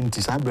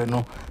 1970s, I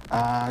breno,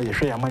 you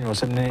share a man, you're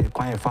sending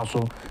quite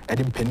faso,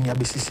 Edim Penny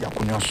Abissia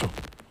Cunyoso.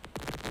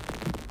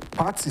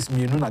 Parts is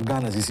me, no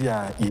Ghana, is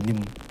here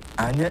in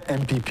Anya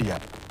MPP,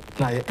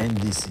 na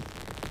NDC,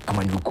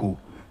 Amanduku,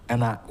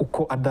 and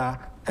Uko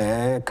Ada.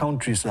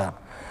 Countries are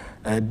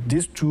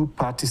these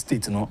two-party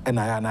states, no, and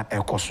I am a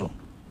Ekoso.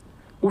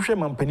 Ushe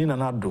Mampenina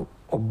Nado,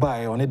 or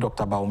by on a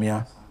Dr.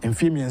 Baumia, and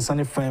Femi and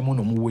Sunny Famu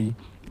no Mui,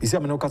 is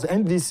Yamanokas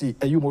NDC,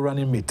 a human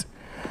running mate.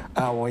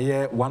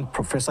 Our one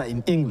professor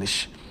in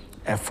English,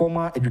 a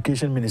former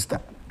education minister.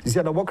 Is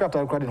the worker at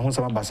in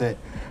Honsama Basse,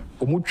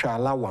 Omucha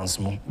allowance,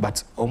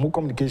 but Omu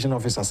communication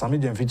officer,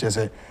 Samidian features,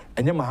 and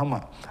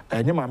Yamahama,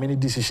 and Yamamini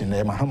decision,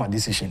 a Mahama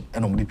decision,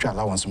 and Omucha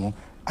allowance.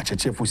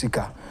 Acheche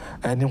fusika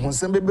ni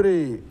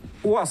honsembebre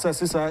wo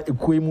asasisa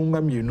ekoemu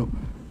mamienu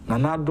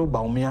nanado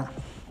baumia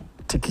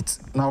ticket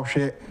na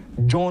hwe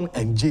John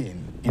and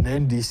Jane in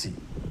NDC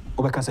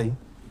obeka say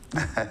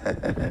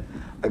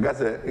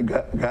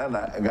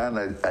Ghana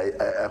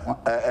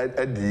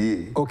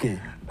adi okay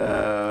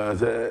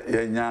se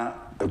yenya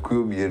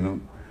ekoemienu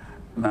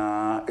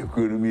na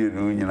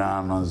ekoemienu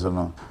nyina no nso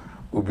no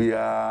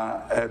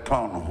obia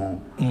ton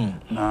ho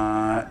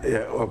na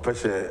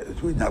opese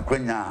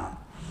nyakwanya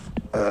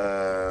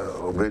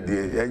obedi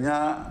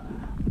enya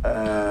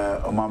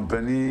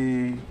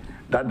omampani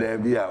dada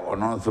bia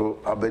ono so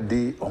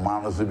abedi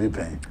omano so bi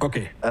pen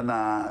okay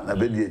na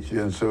bedi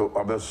echi so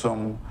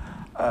obesom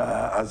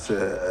as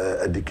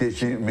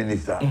education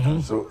minister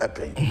so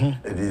epen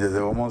it is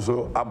almost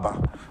so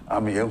aba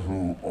am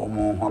yehu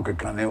omo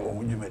hokekane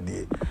omo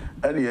nyumedie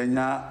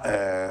enya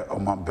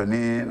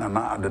omampani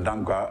na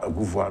adedankwa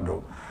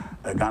agufuado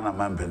Ghana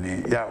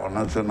Mampany, ya or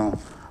not to know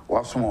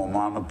what's more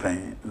man of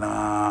pain.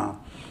 Na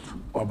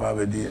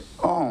Wababedi.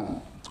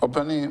 Oh,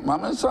 opening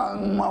Mamma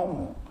Sang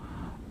Mau.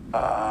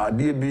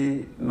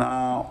 DB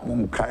na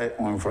Munkai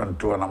on front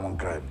to an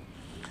Amonkai.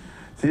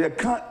 See, I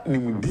can't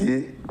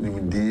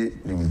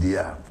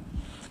Nimudia.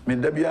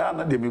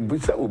 Mendabiana de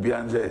Busa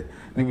Ubianze,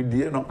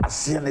 Nimudia no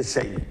Asian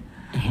say.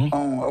 I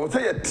will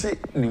say a tea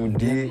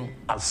Nimudia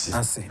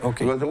Asi.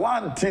 Okay. Because the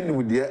one thing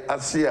with the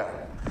Asia.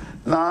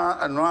 Now,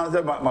 and once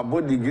about my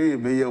body degree,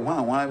 be a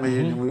one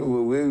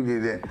may be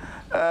there.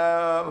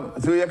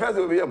 So you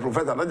can't be a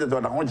professor, not just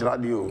on a hunch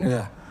radio.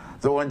 Yeah.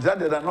 So when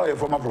that I know a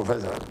former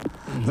professor.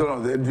 So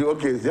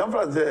okay, the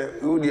Fran say,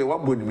 who dear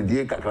what would be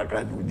dear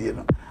Cacracan with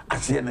dinner? I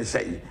see and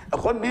say,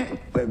 according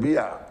maybe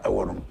a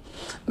woman.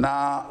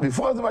 Now,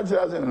 before the match,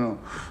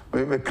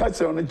 we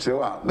catch on each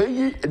other,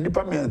 maybe a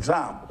department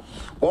exam.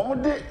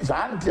 One day,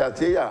 Santia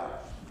say,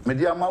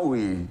 Media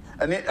Maui,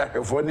 and it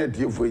a for net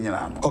you for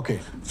Yan. Okay.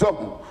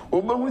 So,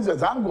 Oban was a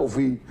tango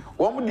fee,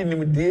 one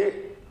didn't dear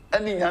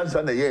any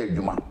answer the year,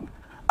 Juma.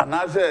 And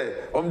I say,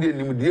 the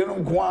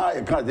Nimudian Qua,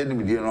 a can't any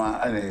Mudian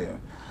and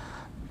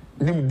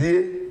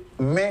Nimdi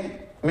me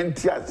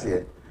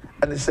Mentiasia,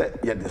 and they said,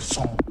 yeah, the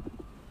song.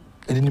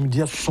 And in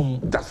India song.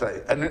 That's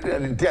right. And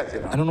in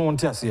Tiasia. I don't know what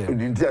Tiasia.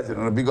 In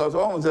Tiasia, because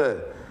almost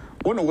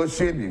one was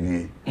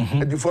saying,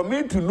 and for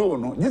me to know,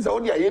 no, this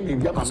only I am in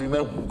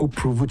Yamame who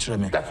prove it.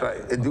 That's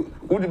right. And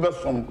who the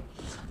best song.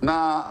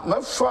 Now,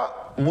 my father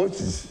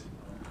Moses,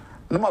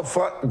 no, my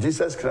father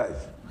Jesus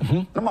Christ,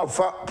 no, my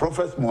father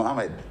Prophet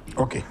Muhammad.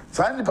 Okay.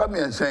 Sign the me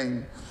and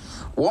saying,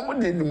 one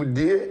didn't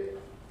dear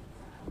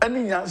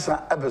any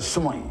answer ever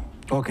swing.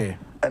 Okay.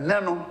 And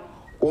then,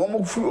 one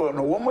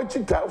more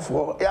chita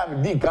for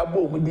Yam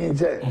Cabo, and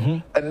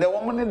the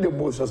woman in the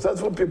most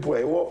successful people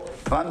I walk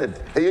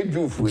planet, a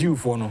Jew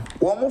for no.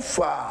 One more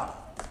far,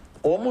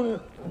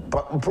 woman,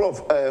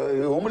 prof,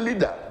 woman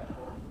leader,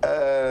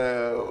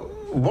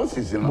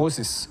 Moses,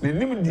 the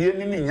name the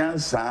enemy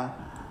answer.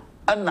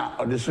 And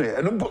now, this way,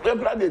 and put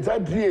the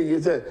type 3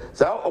 years,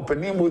 so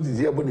opening Moses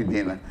here, but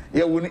dinner.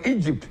 Yeah, when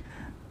Egypt.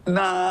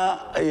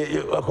 Na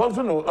a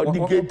person or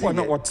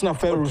what's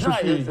not fair,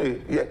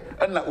 yeah,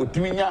 and now with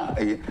me, na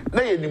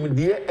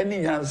dear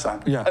any answer,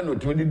 and what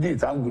 20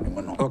 days I'm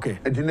good. Okay,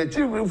 and in the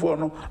children for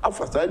no,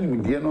 after signing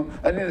with Diano,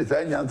 and in the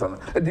sign answer,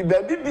 and the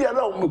baby be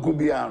alone,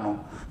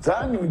 Mukubiano,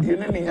 signing with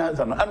any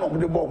answer, and on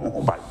the bomb.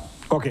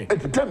 Okay,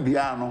 at the time,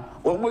 Biano,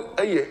 or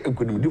a year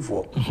could do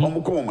for,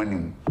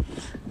 Momukomanim.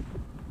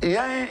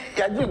 Yeah,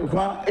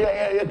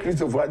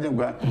 Christopher,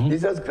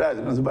 Jesus Christ,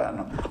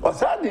 or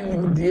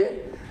signing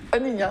dear.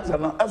 Any answer,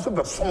 as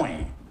a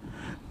swing.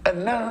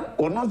 And now,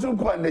 or not so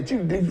quite the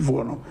chief did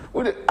for no.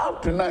 With it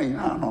up to 9,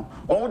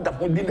 or that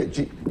would dinner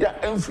chief,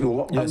 yeah,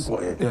 influence.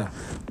 Yeah.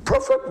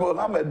 Prophet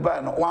Muhammad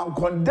Ban, one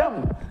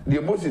condemn the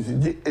Moses,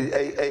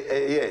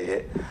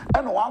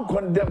 and one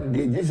condemn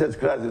the Jesus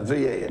Christ and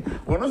say, yeah.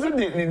 When also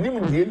the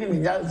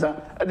enemy answer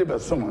at the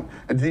best summer,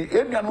 and the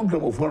Indian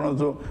uncle of one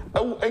also,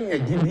 oh, and a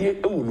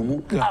GDA,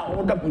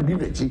 oh, that would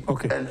dinner chief,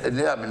 and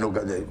they have no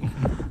good.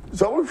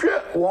 So we share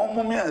one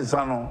moment and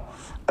son.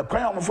 A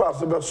crime of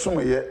us about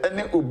summer, and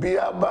it would be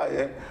a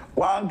buyer.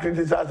 One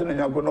criticizing and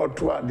you're going to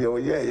try the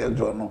year,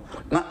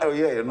 not a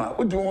year.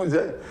 What do you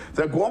say?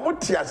 The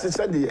Guamotia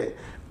said,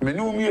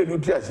 Menumi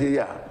and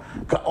Utia,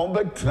 come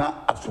back to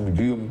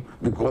Assume,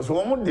 because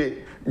one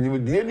day you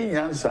would get any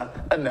answer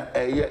and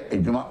a year,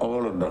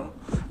 all of them.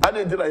 I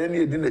didn't tell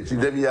any dinner,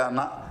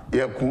 Chideviana.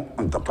 Yaku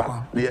and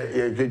Tapa,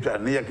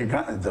 near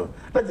Kika.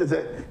 Let us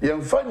say,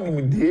 you're finding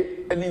me dear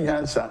any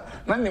answer,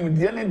 none of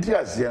the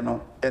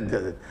Tiasiano, and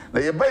now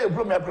you buy a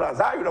plumber plus.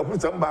 I will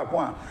put some back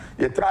one.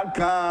 You try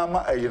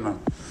come, you know.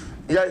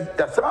 Yes,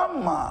 that's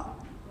some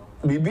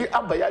maybe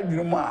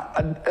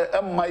Abayaduma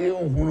and my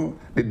own,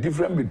 the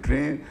difference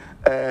between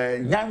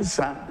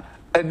Yansa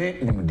and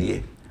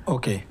Nimdi.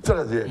 Okay.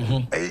 So that's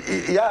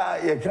it.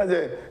 Yeah, you can't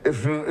say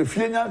if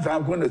you're Yansa,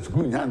 I'm going to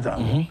school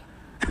Yansa.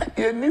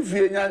 If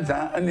you're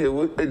Yansa and you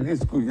will at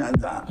this school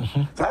Yansa.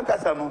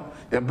 Sakasano,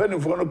 you're better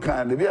for no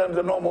kind, the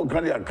other normal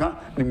cardiac,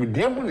 the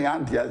medium on the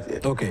auntie.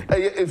 Okay.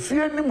 If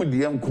you're the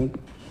medium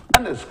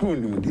and the school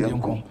in the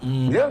medium.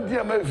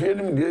 Dear, my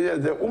friend,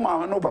 the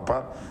woman, no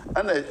papa,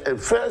 and a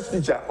first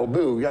teacher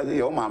obey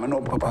your mamma,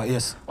 no papa,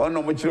 yes. Or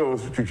no mature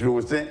was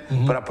saying,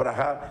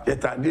 Paraha,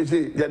 yet I did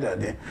say the other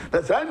day.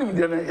 That's I knew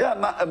the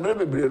not a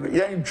baby,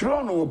 young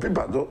throne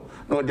people,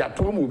 no, that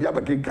two move up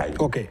a king.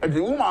 Okay. And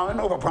the woman,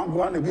 no papa,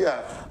 one of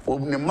here,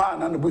 from the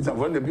man and the boots of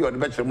one of you on the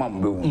better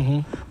mum.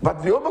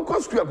 But the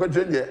overcost you are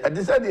continuing, I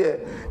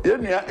decided,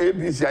 yeah,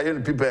 ABC, I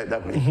am prepared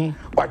that way.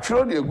 But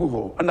surely a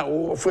Google, and I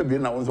will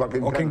Fabian, I was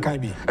walking.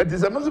 It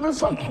is a Muslim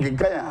song,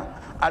 Gaya.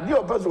 I do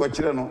a person with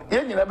children,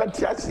 yet you never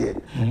teach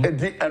it.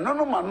 And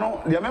no man,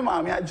 no, the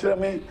mamma,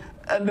 actually,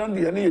 and don't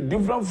be any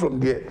different from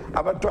the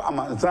Abato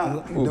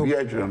Amansan will be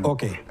actually.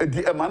 Okay.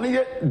 The money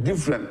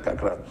different,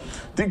 Kakra.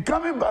 The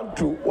coming back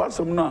to what's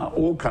now,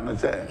 all can I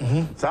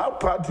say? So our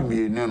party me,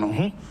 you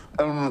know,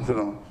 I don't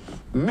know.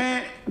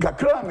 Me,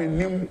 Kakra,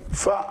 me,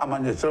 far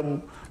among yourself,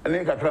 and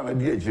then Kakra, my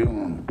dear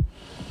children.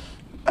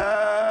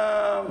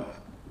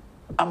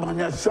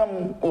 amanya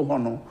sam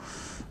ohono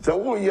so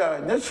wo ya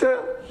nyehye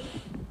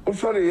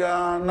usori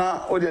ya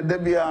na o de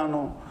dabia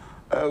no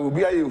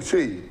obi aye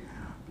sei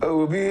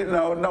obi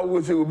na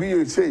wo sei obi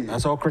ye sei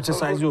as all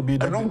criticize you obi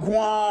no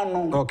nko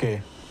no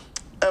okay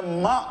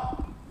emma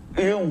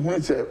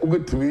hu se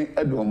obetumi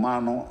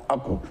edoma no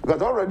akọ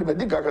because already be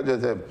dika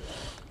just say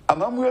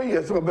amamu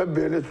ye so be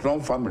very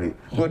strong family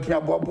no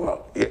tia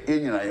bobo ye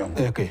nyina yo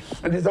okay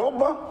and is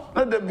oba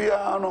na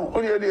dabia no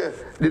o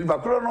de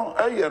bakro no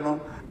eye no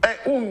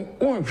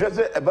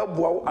hwese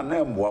ebeboa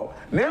anemboa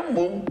na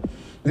mbom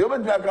de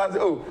obetumi aka say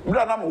oh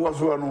mira na mo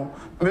so no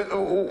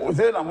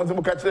say na mo se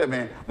mo ka kire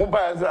me mo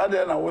ba say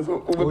ade na wo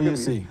so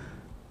obetumi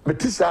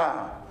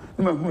betisa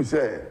na hu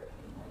say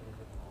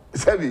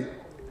sabi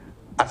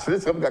asire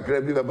sem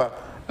kakra bi baba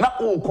na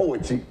o ko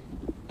wachi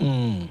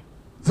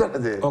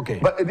okay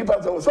but it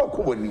depends on so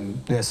ko wani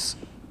yes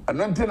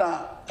anantina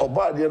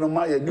oba de no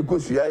ma ye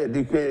nikosua ye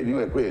de kwe ni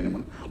we kwe ni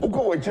mo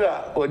uko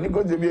wachira oni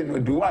ko de bi no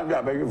du wan bi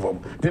abegi fom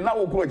ti na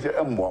wo ko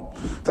wachira embom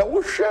ta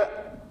wo hwe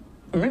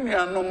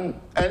minianom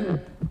and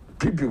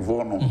people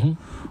for no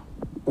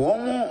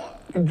won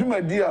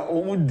djumadi a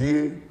won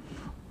die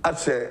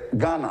ase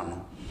Ghana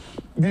no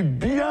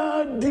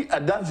bibia di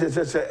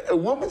adanse se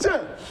wo mi se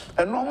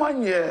eno ma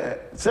nye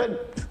se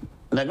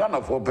na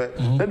Ghana for pe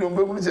na de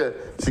mbe mu se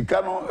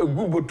sika no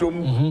egu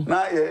botom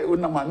na ye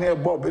unama na e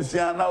bo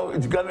besia na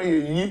sika no ye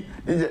yi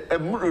je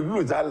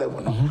emuru za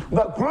level no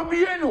but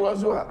probie ni wo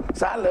so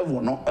sa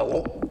level no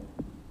ewo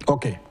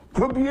okay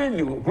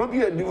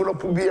probie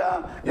develop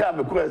bia ya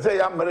me ko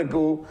say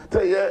America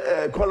say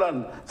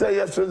Holland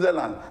say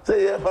Switzerland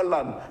say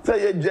Holland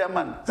say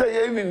German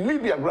say even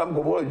Libya gram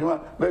ko bo juma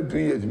be 2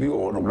 years bi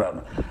o no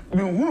gram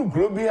mi hunu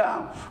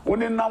probia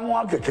woni namo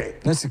akeke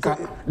nasika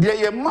de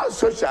ye ma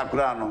social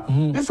kra no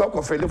this all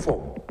ko fele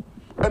for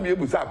am you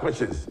ask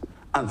questions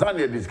and then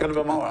you discuss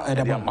about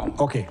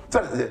okay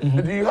so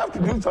you have to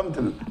do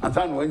something and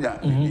then when you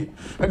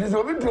and it's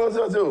over to us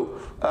so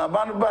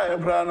man buy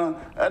no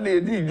and they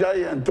di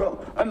jai and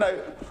talk and I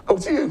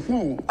see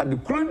who at the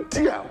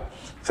frontier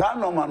sa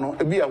no ma no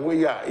e bia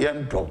we ya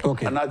yen talk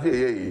and I say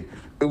ye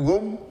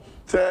egom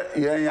say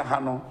yen ya ha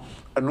no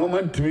no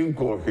man timi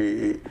ko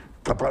he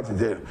papa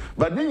there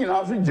but then you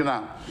know so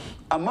gina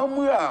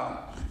amamu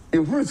a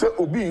ehuru se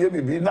obi ye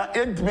bibi na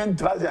entiment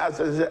trust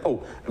access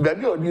oh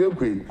baby odi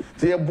ekwe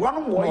se ye boa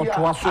no mo ya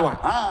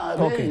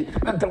okay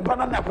na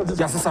tampana na ko se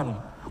jasesa no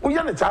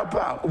uya ne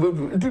chapa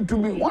obedu ntutu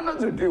bi one of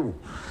the day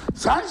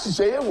san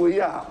hye ye we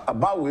ya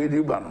aba we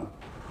di ba no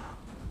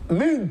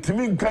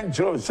mentimi kan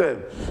chiro se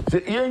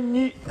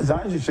yenyi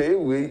san hye ye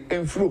we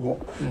enfuru ho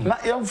na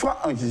yemfa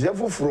hye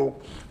foforo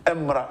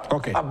emra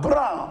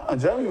abra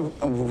ajami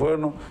foforo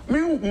no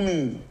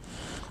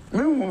we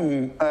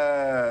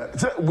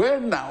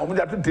now we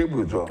got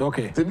table so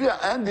okay to be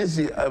and this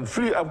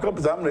free of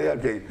cups am na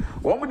yake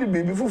wo mo di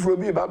bibi fufuro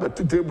bi ba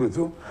to table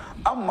so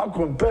am ma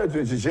compare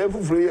to share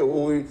fufuro ye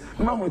o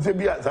ma mo se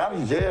bi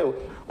am share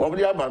wo mo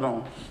di aba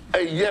no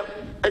eye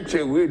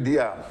eche we di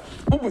a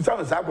ubu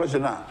some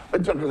question na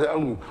eche ko say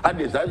amu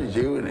ade sa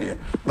share we ne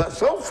but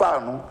so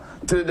far no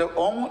till the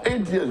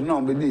 8 years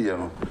no be di ye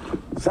no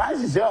sa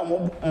share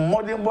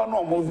modern born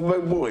no mo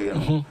boy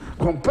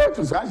compared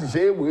to sa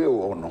share we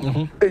o no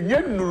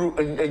enye nuru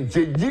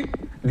enjeji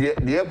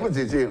de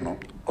position no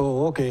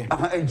oh okay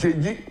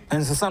enjeji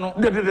ensesa no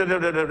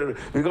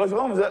because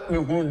one say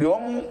me hu de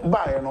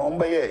buy no on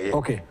buy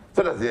okay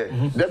so that's it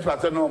that's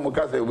why no mo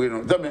ka say we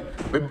no tell me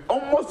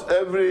almost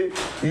every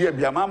year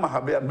bia mama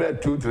have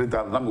about 2-3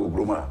 times na go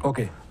groma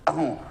okay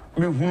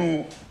me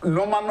hu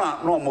no man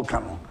no mo ka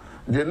no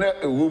de na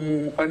ewo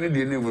mu ani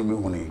de na me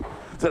hu ni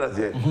so that's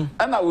it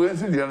and I we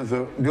see de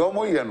so de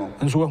omo ye no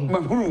me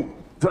hu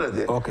so that's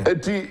it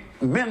eti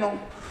me no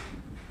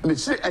me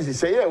say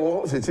say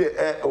wo say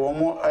wo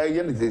mo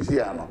ye ne say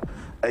ano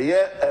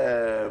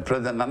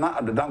president Nana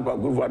Adodankwa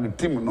Akufo the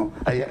team no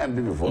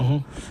MB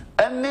before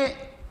any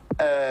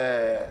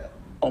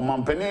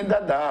omampani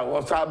dada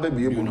wo sa ba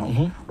bi mu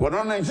no wo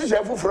no na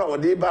nhihye foforo wo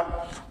de ba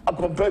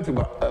compare to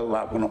ba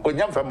no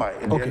onyam fama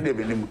e de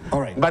be nim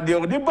but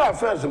the de ba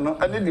first no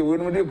and the we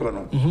no de ko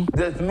no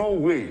there's no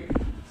way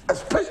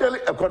especially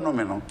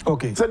economy no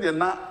so the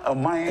na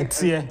my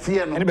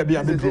fear no any be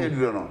a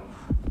no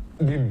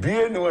the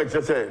no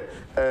just say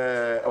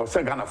or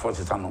say Ghana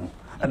forces no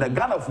and the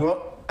Ghana for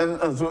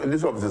and so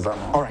this offices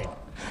no all right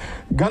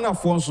Ghana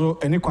for so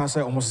any kwan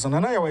say almost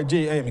na ya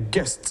Adjei I am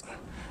guest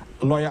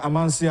lawyer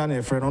Amansia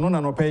na friend no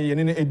na no pay ye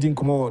ne edin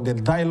komo the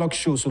dialogue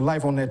shows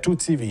live on 2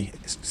 TV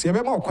se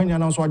be ma okwanya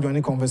na so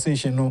join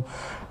conversation no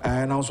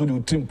na so the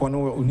team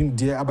pono onim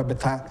die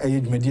ababeta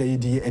edwumadi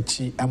ayedi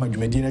achi ama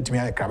dwumadi na timi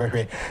ayekra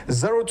behwe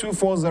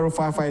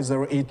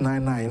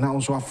 0240550899 na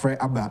so afre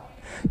aba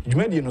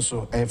Jumedi no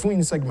so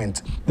full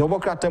segment the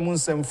obokrata mu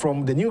nsem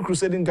from the New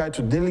Crusading Guide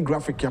to Daily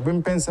Graphic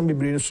yabem pensem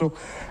bebre so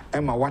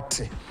ema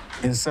wate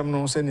nsem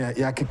no se ne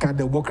yakeka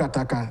the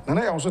obokrata kan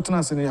na ya so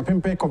tena se ne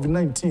yapem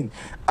COVID-19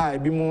 a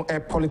bi mu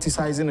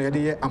politicizing no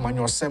ye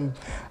amanyosem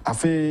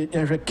afi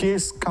yenhwe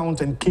case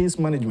count and case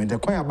management the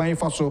kwan aban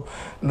fa so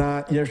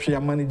na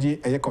yehwe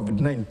manage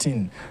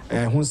COVID-19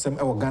 hunsem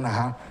e Ghana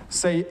ha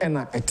say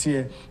ena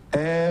etie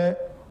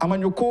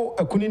amanyoko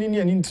akunini ni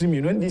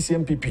anintimi no NDC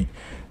MPP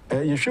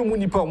yehwe mu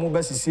nipa omo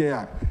basisi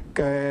a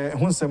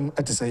hunsem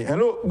etesay.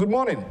 Hello, good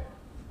morning.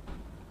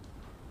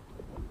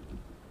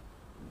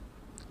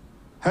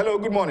 Hello,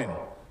 good morning.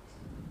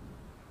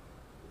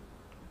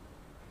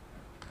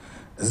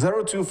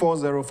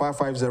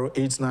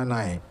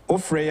 0240550899.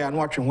 Ofrey and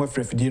watching what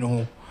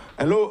Frefidino.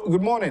 Hello,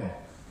 good morning.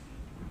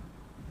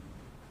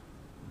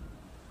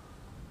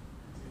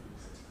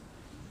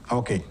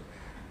 Okay.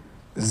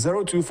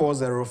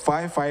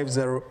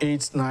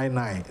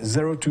 0240550899.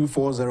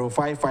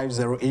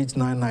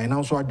 0240550899.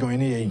 Now so I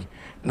join in.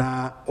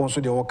 Now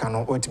also the work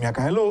cannot wait me.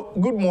 Hello,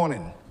 good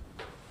morning.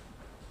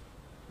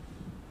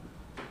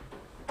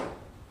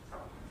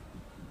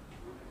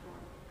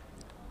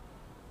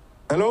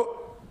 Hello.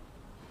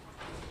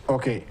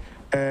 Okay.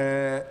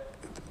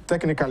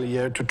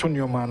 Technically, to turn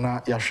your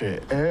mana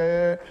yashe.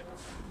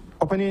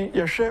 Opening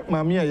yashe,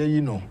 mamia ye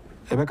no.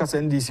 Ebeka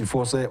send this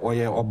for say or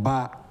ye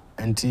oba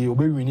anti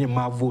obey winning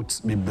my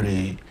votes be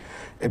brave.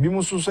 Ebi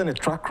musu send a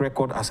track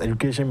record as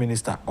education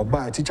minister.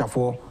 Oba a teacher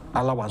for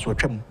allowance we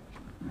chem.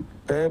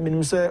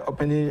 Minim say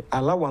opening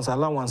allowance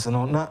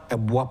no na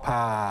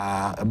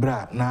ebuapa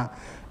bra na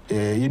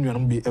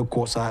yenu be a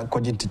course a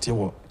cogentity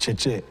wo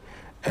cheche.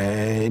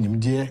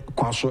 Nimdie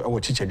kwaso e wo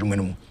chiche dwuma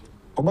mu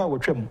oba wo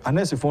twam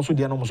anase fon so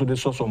dia no so de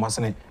soso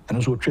masene eno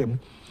so twam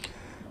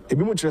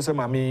ebi mu kire se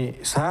mami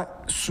sa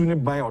suni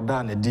ban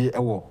oda na die e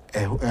wo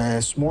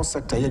small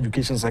sector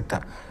education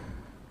sector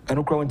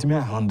eno kwa wantimi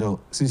handle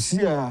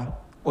sisia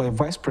or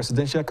vice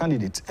presidential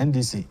candidate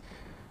NDC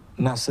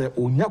na se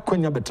onya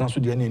kwanya betra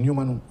so dia na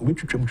enioma no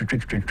obetwetwam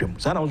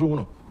sa na wo so hu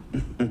no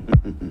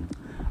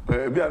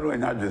ebi anu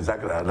enya dwen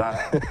sakra na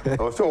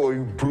o so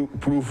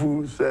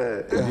proof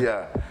say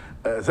bia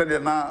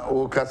said na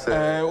o kase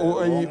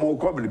o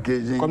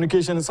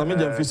communication some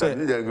media fi say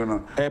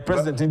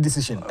president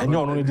decision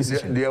enyo no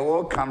decision the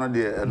work can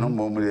the no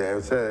mom there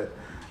say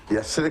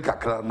ya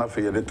kakra na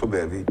fe ye to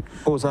baby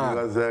because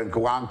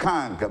one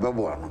can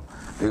kabebo no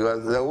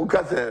because the o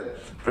kase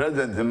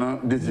president no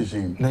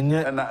decision na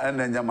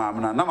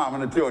nyama na mama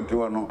no te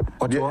otiwo no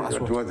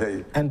otiwo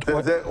say and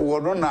say wo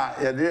no na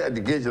ye the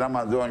education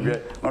am do onwe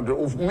not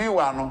me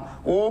wa no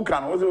o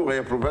can also be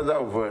a professor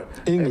of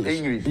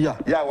English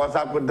yeah was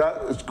up with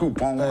that school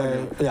pon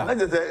na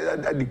just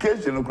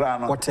education kra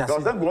no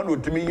because that go no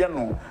otimi ye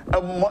no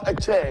a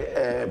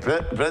chair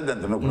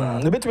president no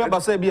kra the bit me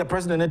say be a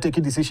president take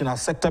a decision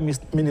as sector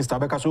minister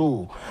because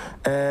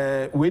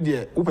we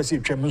there who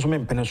perceive twem so me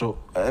mpene so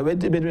we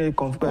dey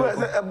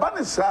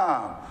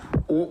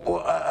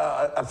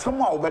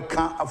somehow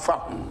beka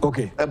afa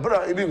okay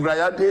ebra ebi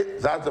ngrayade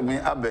that me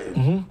abe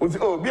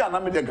o bi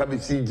anam de ka be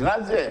si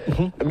gina se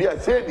bi a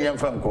say ne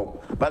mfa nko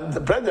but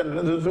the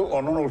president so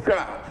ono no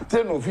hwa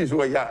say no office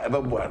wo ya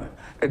ebe bua na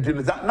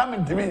edin na me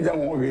ntimi nja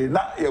ho we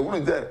na ye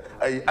wunu se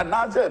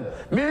ana se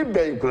me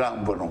be kura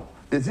mbo no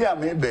esi a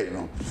me be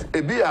no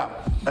ebi a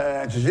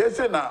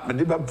jese na me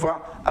de ba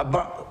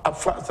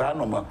afa sa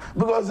no ma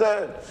because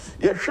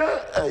ye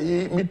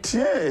hwe me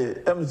tie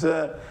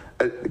say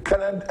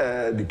current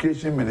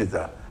education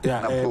minister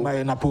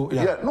Napo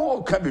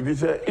no can be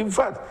say in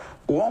fact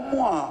one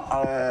more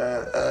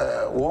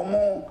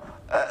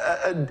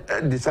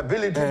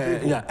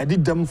disability I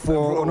did them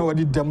for no I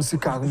did them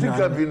sika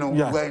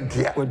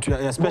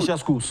special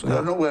schools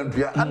no went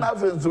and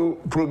after so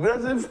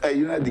progressive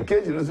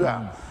education so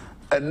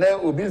and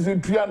now obviously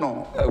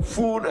piano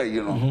food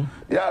you know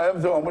I'm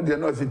so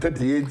no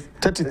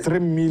 33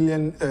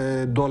 million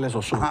dollars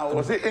or so I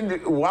was in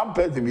one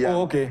person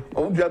okay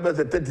on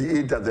the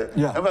 38 at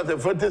the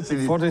 40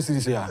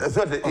 cities yeah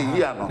so a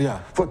year no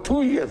for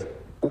 2 years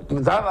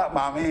that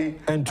mommy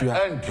and so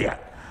and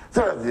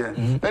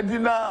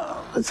now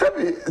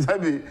sabi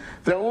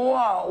the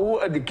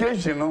who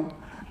education no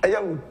I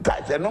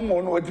touch no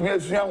more what me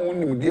asua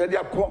won dia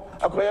dia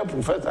akoya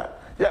professor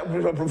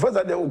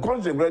professor they will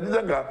concentrate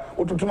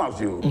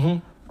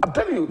I'm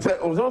telling you,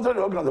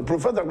 the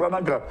professor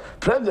Granaka,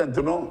 president,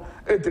 you know,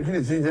 take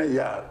this season,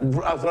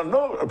 as I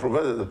know a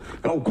professor,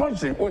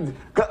 conscience,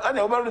 I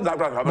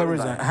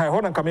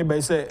hold on, coming by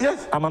say,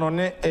 yes, I'm on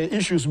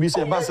issues, we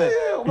say,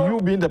 you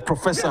being the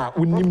professor,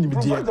 we need me,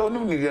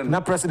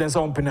 not president,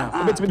 so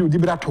let me do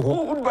Dibra,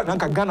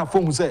 Nanka Ghana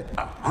phone say,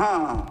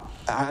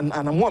 and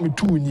I want me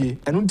 2 years,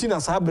 and Untina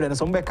Sabre and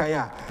some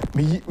Bekaya,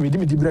 me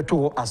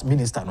Dibra as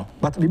minister, no,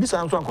 but maybe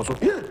some so,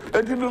 yeah,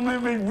 and you don't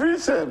make me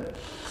reason.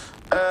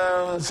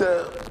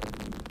 So,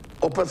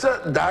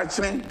 opposite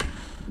Dachshund,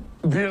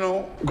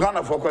 Bino,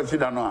 Ghana for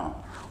consider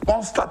now.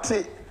 On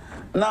started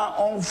now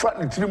on fat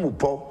the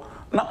Trimupo,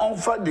 now on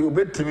fat the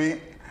obey to me,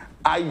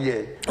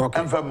 aye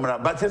and famra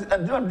but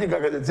and don't think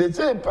I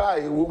say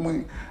pie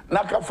woman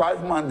naka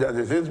 5 months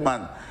as 6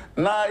 months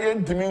na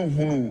yentimi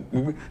hunu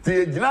ti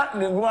ejina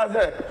ne nwa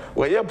say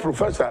we ye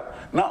professor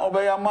na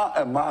obeyama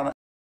e ma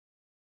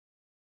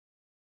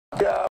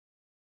ya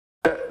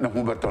na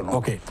hubeto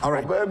okay all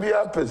right baby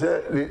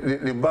apese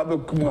the baba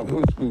kuma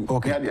school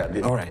okay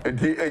all right and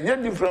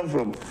different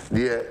from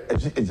the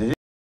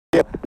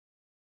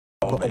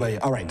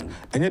all right.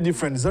 And you're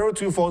different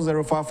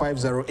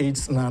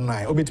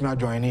 0240550899. Obit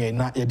join here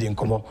na yedi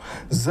nkomo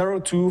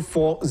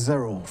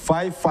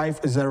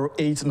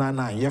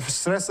 0240550899. Yef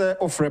stress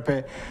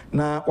ofrepe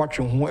na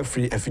watwe ho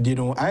afidi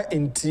no I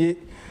entie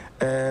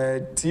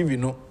TV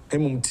no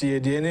emumtie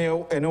de ene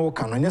wo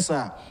kan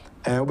nyesa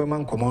obema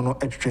nkomo no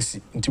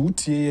atwetwesi nti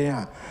wutie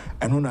a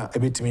eno na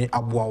ebetimi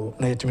aboawo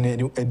na yetimi na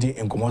edi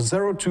nkomo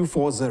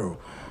 0240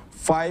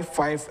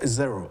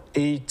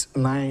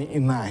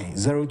 550-899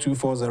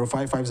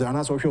 0240-550 and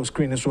that's what your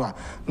screen is so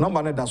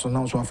number that's on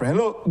now so friend.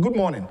 Hello, good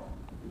morning.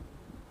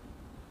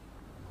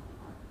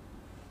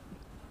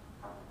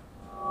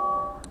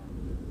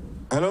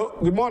 Hello,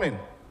 good morning.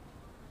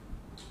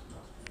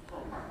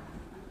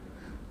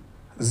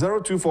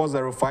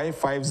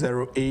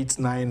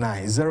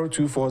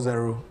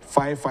 0240-550-899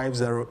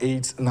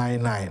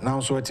 0240-550-899 now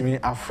so to me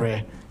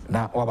afre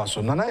na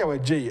wabaso nana ya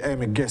Adjei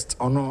my guest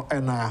ono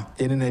na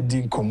ene na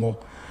di nkomo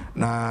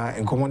na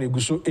nkomo na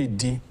eguso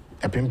edi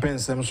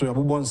epempensem so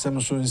yabobo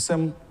nsem so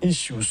nsem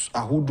issues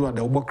ahodo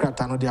ada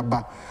obokrata no de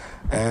aba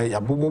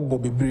yabobo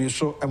bebre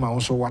so ma wo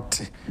so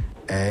wate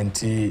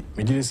enti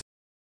medire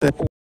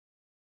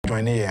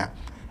join here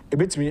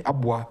ebetimi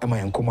aboa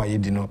ma nkomo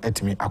ayedi no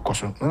etimi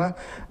akoso na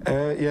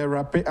ye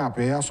wrap up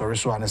ya sorry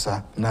so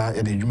anesa na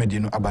ye de dwumadi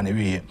no aba na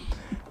wiye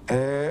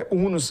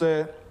uhunu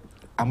se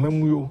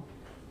amamuyo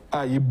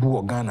a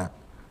yebu Ghana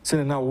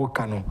sene na wo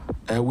kanu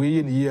we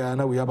ye ni ya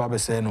na we aba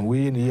bese no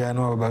we ye ni ya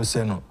na aba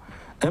bese no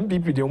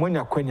MPP de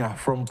omanya kwanya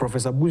from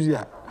Professor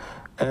Buzia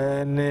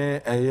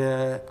ne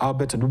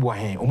Albert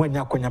Duboahen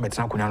omanya kwanya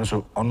metena kwanya no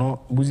so ono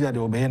Buzia de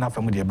obeye na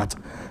famu de bata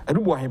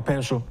Duboahen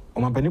pen so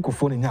omampani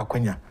kofo ne nya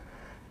kwanya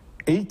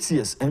 8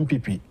 years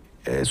MPP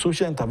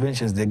social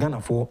interventions de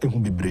Ghana for ehu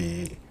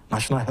bebre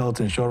National Health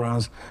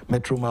Insurance,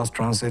 Metro Mass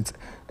Transit,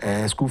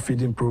 school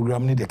feeding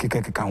program ni de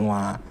keka ho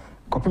a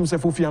Kopim se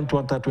Fofi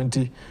Antoanta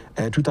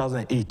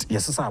 2008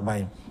 yes sa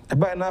ban e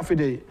ba na fe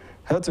the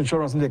health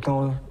insurance they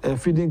can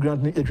feeding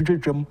grant ni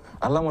etwetwetwam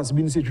allowance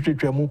bi ni se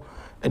etwetwetwam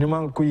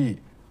enima koyi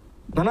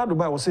na na do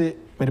ba wo se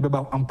me de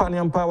beba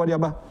ampa wade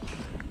aba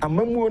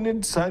amamuo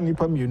ni sa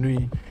nipa mienu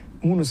yi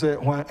hunu se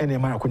ho ene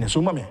ma akonya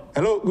so mame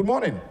hello good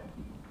morning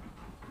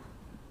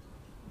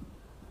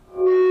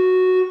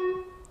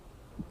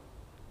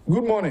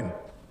good morning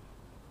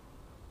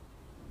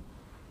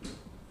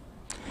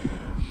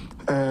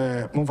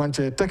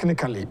Mufanche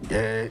technically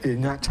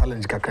nya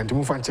challenge kakranti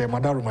mufanche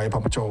madaru ma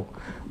yepamocho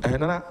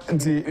nana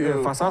nti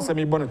fasasa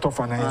mi bone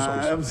tofa na yeso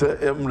am say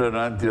emre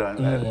na ntira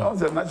on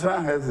the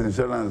national health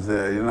insurance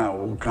you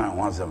know kan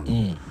ho asem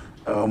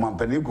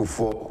mampani ko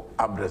for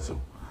abreso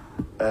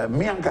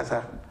mi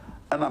ankasa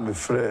ana me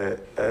frɛ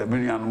me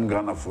nuanum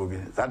Ghana fo bi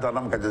sata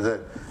nam ka je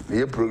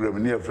ye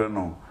program ni e frɛ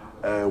no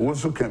wo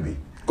so kan bi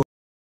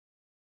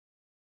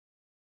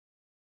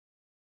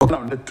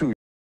na the two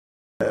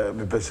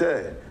me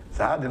pese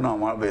sa de no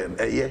ma be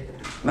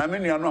na me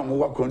nua no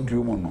amwa country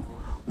mu no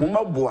mo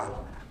maboa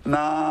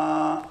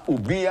na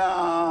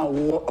obia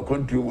wo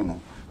country mu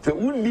no se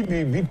unni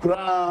bi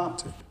kra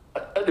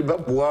de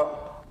baboa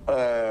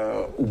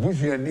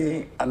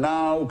obusuani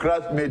ana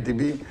classmate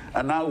bi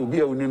ana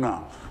obia uni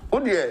no o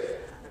de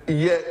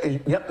ye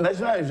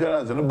national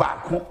insurance no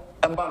ba ko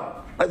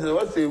amba na se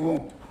wa say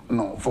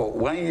no for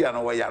 1 year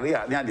no wa yare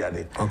ya ne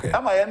ade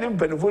ama ye ne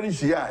mpanifo ni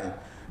hia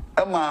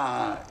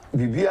ama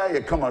bibia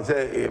ye kama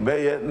say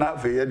be ye na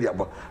fe ye dia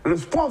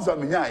response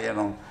amenya ye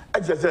no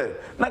a che say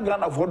na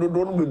Ghana for do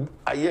no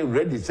aye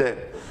ready say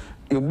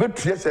you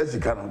betu say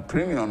sika no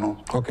premium no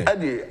e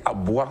de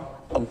aboa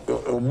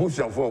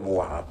obusia for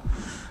aboa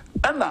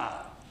ana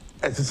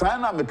exercise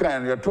na me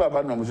kan ye to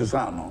aba no mo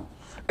sesa no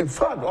in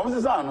fact o mo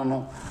sesa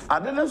no I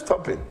didn't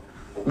stop it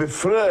me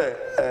frère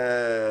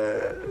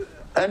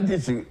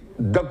NDC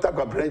Dr.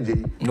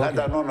 Adjei, I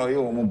don't know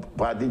you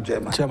party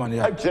chairman.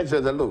 I check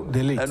the law.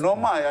 And no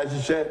my I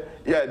share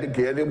the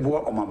caring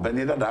board on my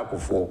Benita Dako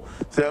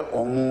say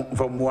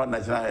from one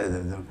national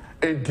health.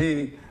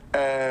 80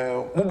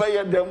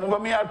 Mubaya de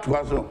Mubamia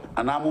Twazo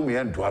and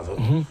Amumian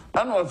Twazo.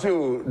 And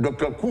also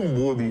Dr.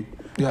 Kumbobi.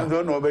 I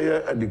don't know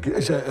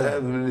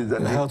the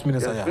health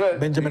minister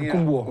Benjamin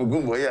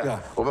Kumbo, yeah.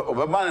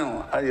 Over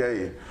man,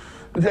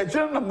 the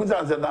children of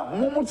Buddha said that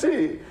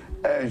Mumusi.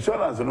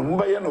 Insurance no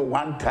mobile no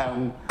one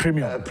time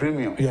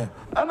premium yeah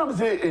and I'm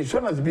say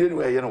insurance be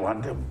anyway you know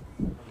one time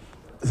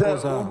so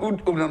no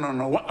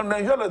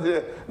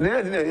insurance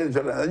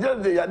insurance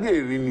just the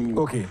idea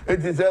renew okay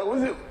it is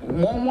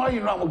more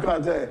you know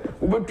can say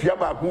we be tua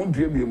ba ko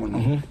tua bi mu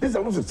no this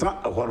is san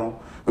ahoro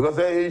because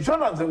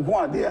insurance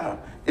nko ade a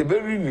e be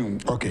renew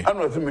okay and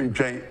what me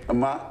ntwen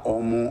ma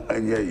omo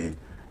anya yi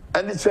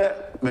and say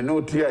me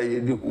no tia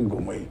ye di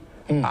ngomo yi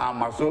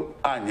amaso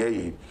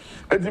anye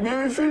eti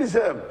me feel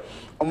say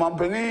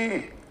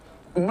omampani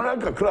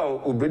mraka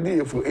crowd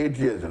obedi for 8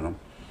 years no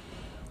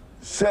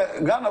say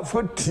Ghana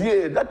for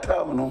tie that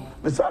time no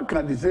me say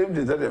can the same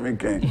thing that me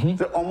can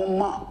say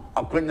omma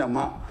akwanya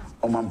ma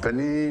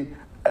omampani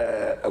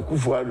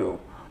akufuado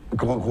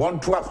ko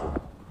to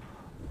aso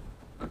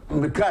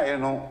me kai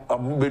no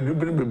abedu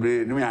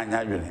bebre ni anya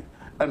adwene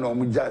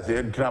and just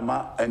a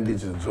drama and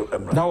this is so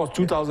that was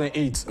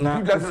 2008 now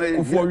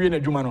before we in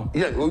adwuma no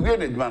yes we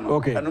in adwuma no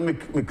okay and me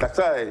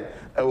kasai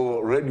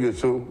radio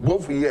so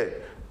both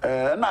here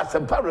na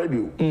sempa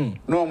radio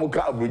no mo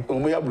ka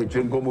mo ya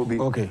bruche ngomo bi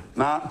okay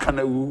na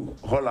kanawu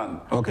Holland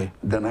okay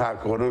then ha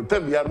ko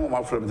tem ya no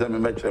ma from them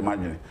me chere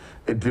magine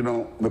enti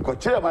no me ko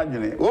chere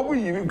magine wo bu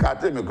yi ka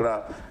te me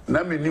kra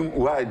na me nim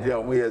wa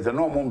idea mo ye ze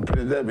no mo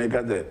present me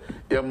ka ze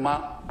ye ma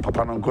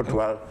papa no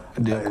kotwa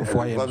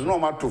because no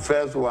ma to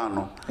first one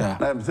no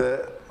na me say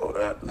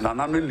na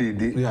no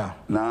lead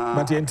na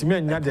but entime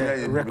nya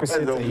the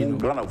requisite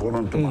Ghana for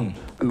no to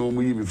no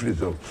mo yi me free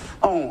so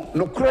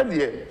no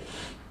credit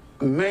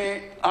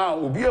me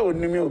obi a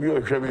onimi obi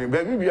o hweme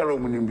baby biara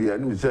omunim bia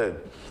ni say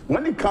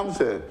when it comes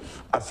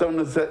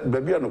asem say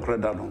baby no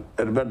kreda no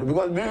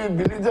because me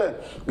believe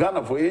that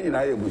Ghana for yin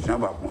na ye busia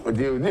ba ko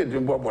dey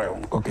boy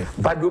okay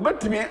but do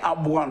betimi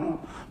aboa no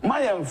ma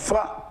ye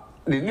mfa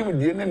the nim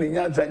die ne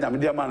nya tsa nyame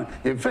dia ma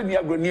ye fe ni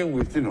agro ni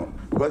westi no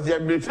because ye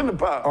be tin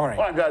pa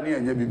on ga ni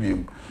nya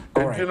bibiem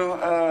you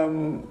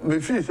know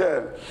me feel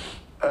say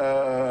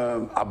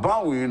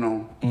about we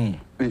no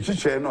the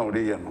chiche no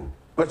dey no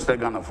what's the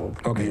Ghana for?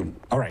 Okay.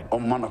 All right.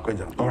 On Mana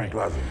Kwenya. All right.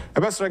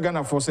 Best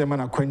Ghana for say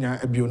Mana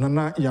Kwenya ebio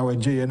na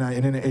Adjei na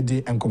ene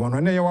edi enkomo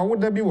na ya wo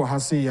da bi wo ha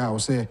se ya wo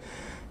say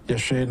ye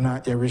hwe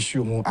na ye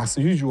ratio mu as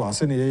usual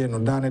say na ye no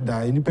da ne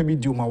da enipa bi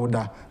di o ma wo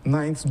da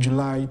 9th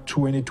July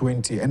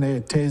 2020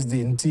 ene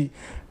Thursday nti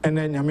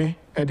ene nyame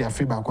e de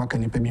afi ba kwa kan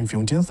nipa bi mfi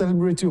nti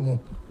celebrate mu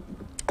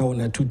on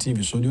na 2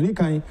 TV so the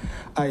kan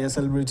I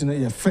celebrate na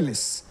ye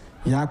Phyllis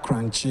ya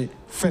crunchy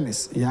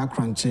Phyllis ya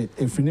crunchy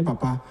efini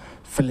papa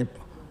Philip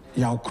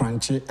ya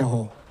crunchy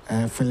eho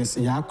Phyllis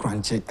ya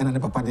crunchy ena ne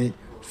papa de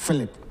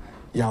Philip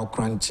ya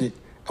crunchy e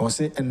was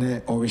say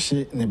ene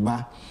owishe ne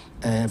ba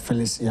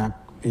Phyllis ya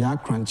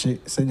crunchy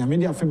se nyame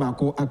dia fe ba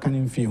ko aka ne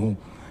mfi ho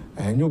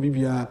nyo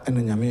bibia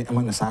ena nyame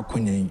ama na sa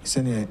akonyan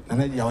se ne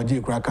na ya wadi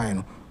kura kan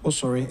no o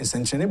sorry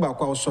essentially ba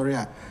ko o sorry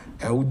a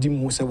udi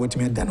mu se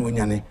wotime da na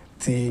onyane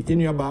ti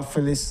inu ba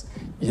Phyllis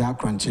ya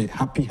crunchy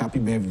happy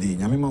birthday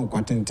nyame ma ko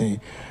atenten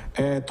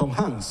Tom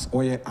Hanks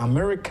or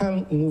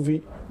American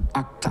movie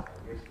actor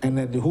and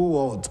the whole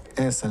world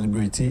is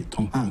celebrity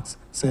Tom Hanks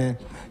say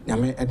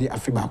nyame e de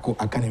afibako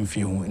aka ne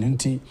mfi ho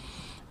nti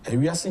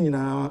wiase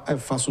nyina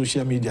fa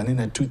social media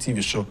na 2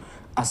 TV show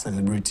a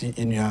celebrity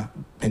enua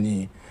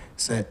pani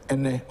say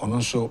ene ono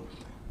so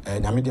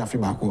nyame de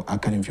afibako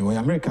aka ne mfi ho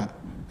America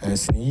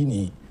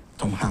sinini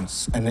Tom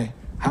Hanks ene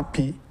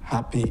happy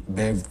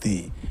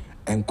birthday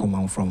and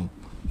come from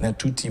na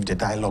 2 TV the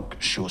dialogue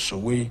show so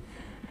we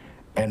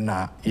and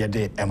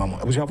yede emamo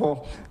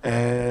abusiafo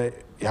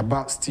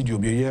yaba studio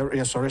bi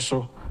ye sorry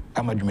so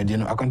amadwumadi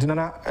no akontina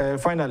na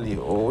finally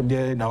o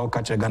de na o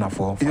catch Ghana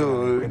for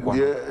yo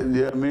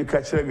me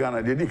catch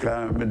Ghana de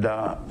dika me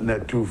da na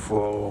 2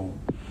 for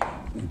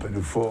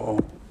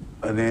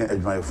ane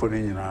Adjei for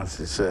nyina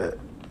se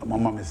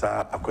mama me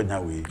sa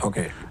akonya we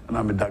okay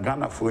na me da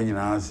Ghana for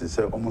nyina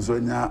se omuso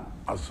nya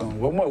ason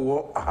wo mo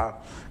wo aha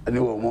ane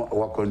wo mo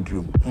wa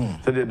control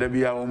so de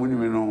bia wo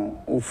munimi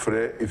no wo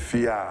frɛ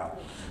efia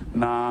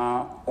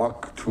na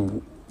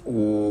waktu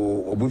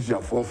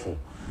obusia fofo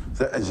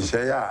se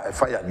ehye ya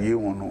efa ya de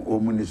hu no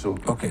omuni so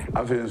okay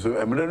afen so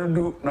emre no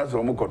du na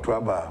so mo koto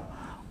aba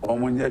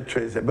omunye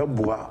twe se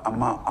beboa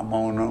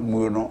ama no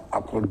mu no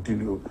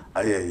akontinue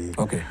ayeyi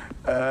okay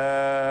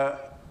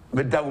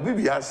me da obi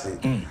bi ase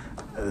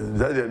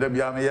da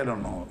bia me ye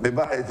no me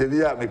ba ete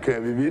bia me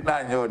kan bibi na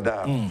anye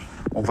oda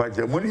on fa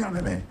je money on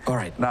me all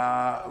right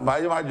na ma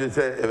ye ma je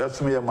se e be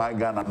sum ye ma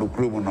Ghana no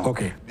krum no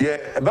okay ye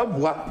e be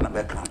boa na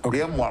be kan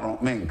ye mo no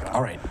me nka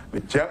all right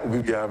me che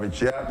obi bia me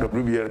che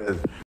Wbls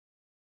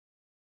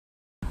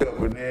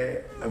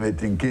me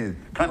thinking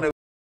kind of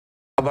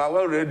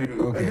about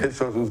radio okay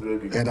so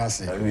radio yeah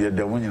that's it ye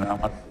da mo nyina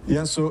ma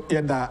yeah so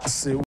yeah da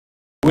se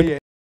we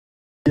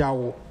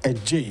yawo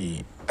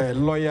Adjei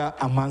lawyer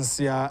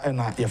Amansia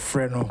na ye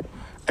frɛ no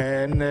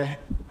and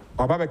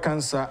Obabe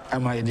cancer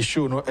ama the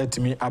show no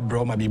etimi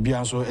abro ma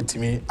bibia so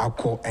etimi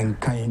akọ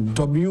enkan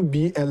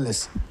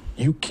Wbls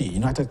UK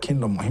United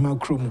Kingdom hima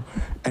krum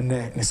and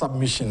the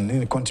submission in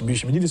the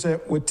contribution did say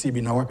what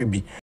TV na wapi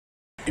bi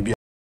bibia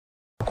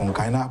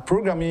konkan na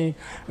programming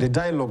the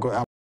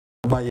dialogue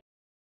by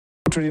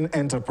trading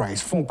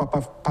enterprise phone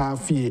papa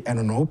fee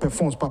and no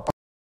performs papa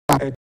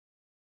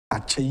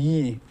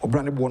Adjei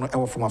obrane bo no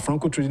ewo from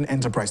Franco Trading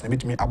Enterprise na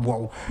bitimi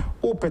aboa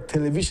wo pe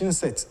television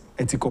set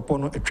etikopo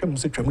no etwam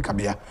se twam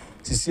kabea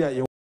sisi a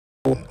ye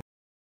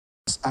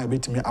I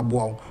bet me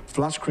aboa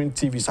flash screen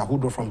TVs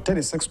ahodo from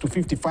 36 to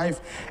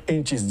 55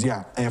 inches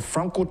there.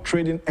 Franco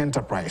Trading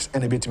Enterprise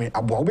and a bit me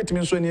aboa bet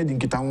me so any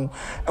dinkita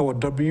ho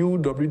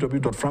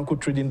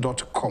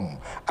www.francotrading.com.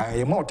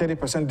 I more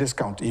 30%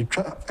 discount. You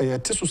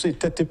to say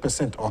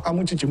 30% or how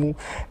much mu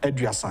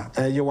eduasa.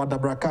 You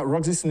wadabraka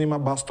Roxy Cinema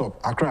bus stop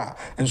Accra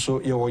and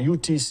so your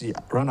UTC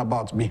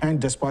runabout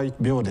behind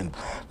Despite building.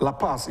 La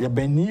Paz your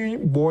Beni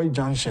Boy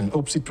Junction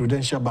opposite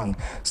Prudential Bank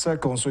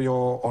circle so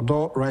your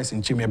Odo Rice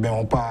in Chimia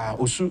Benpa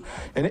Usu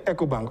and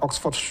Echo Bank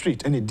Oxford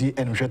Street and D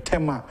and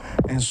Tema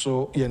and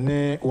so your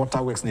ne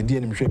Waterworks ne D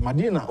and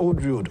Madina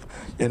Old Road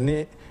your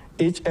ne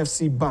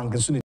HFC Bank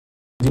and so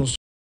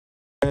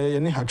your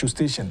ne Hachu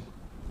Station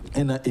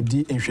and a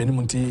D and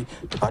Shenimunti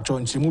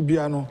Patron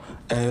Chimubiano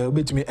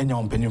with me and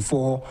your penny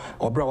for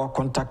or brow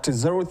contact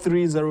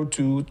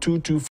 0302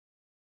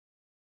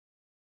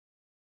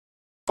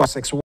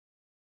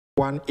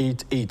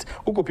 2246188.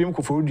 Ukopim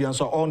Kufuridian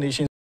so all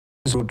nations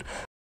road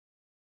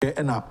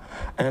and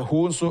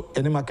who also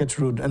any market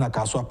road and a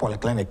Castle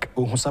Polyclinic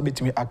who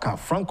sabit me aka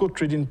Franco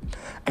Trading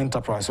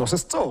Enterprise was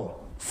still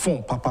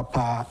phone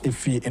papa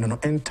if in an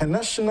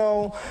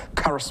international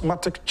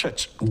charismatic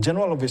church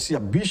general overseer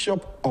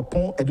Bishop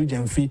upon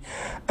Edujemfi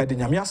at the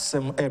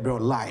Nyamiasem Ebro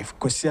live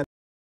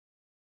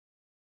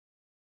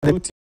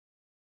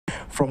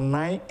from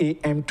 9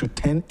 a.m. to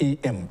 10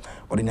 a.m.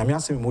 or the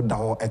Nyamiasem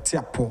Mudaho at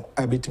Tiapo,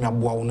 a bit me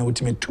aboa, no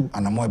ultimate 2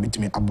 and a more bit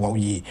me aboa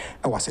ye.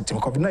 I was at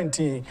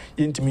COVID-19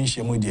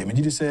 intimation with you.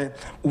 Did you say,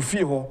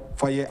 Ufio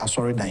fire a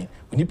sorry dying?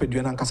 We need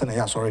Peduan Casana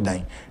ya sorry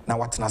dying. Now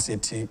what's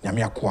Naseti,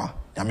 Nyamiaqua,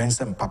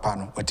 Nyamensem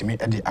Papano, at me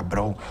Eddie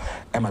Abro,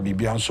 Emma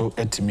Bibianso,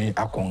 at me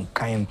Akon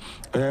kind.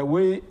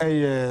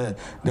 The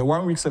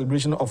 1 week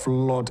celebration of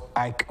Lord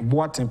Ike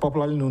Boatin,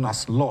 popularly known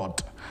as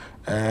Lord.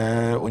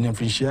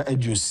 Onyamfishia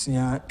Adjei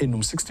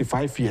enum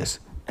 65 years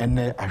and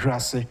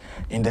Adjei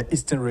in the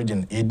eastern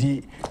region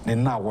edi ne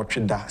na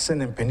wotweda se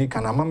ne mpani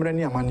kana amamre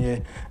ne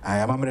amane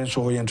amamre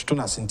so ye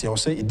ntotona sentia o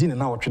se edi ne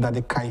na wotweda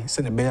de kai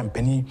se ne be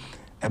mpani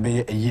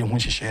ebe eye hu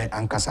hihye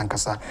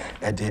ankasa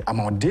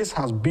this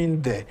has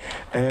been the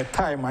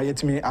time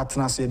ayetimi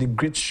atna say the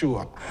great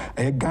show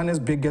Ghana's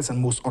biggest and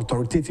most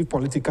authoritative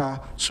political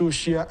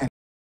social and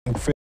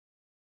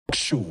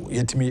show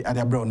yet me at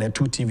the brown 2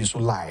 TV so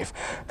live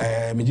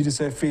me did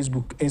say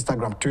Facebook,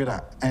 Instagram,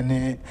 Twitter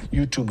and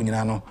YouTube you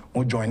know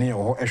mo join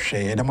or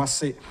share them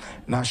say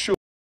na show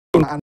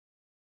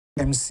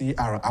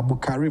MCR Abu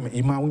Karim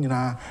Ima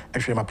Unina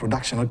my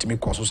production ultimate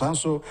course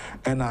so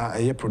and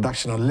a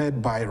production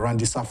led by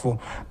Randy Safo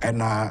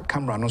and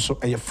camera also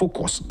a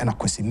focus and a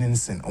question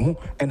Ninsen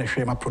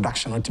and my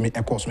production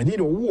ultimate course me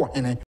did war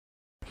and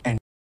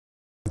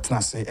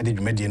say Edit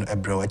Median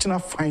Ebro. It's a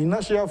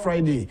financial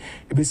Friday.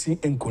 You be seeing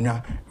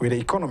Nkunya with the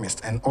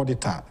economist and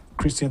auditor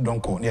Christian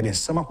Donko near the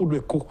summer who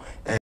will cook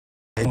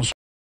Edit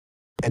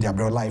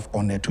Ebro live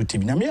on 2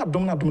 TV. Namia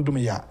Domna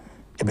Dumia,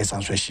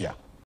 Ebesan Share.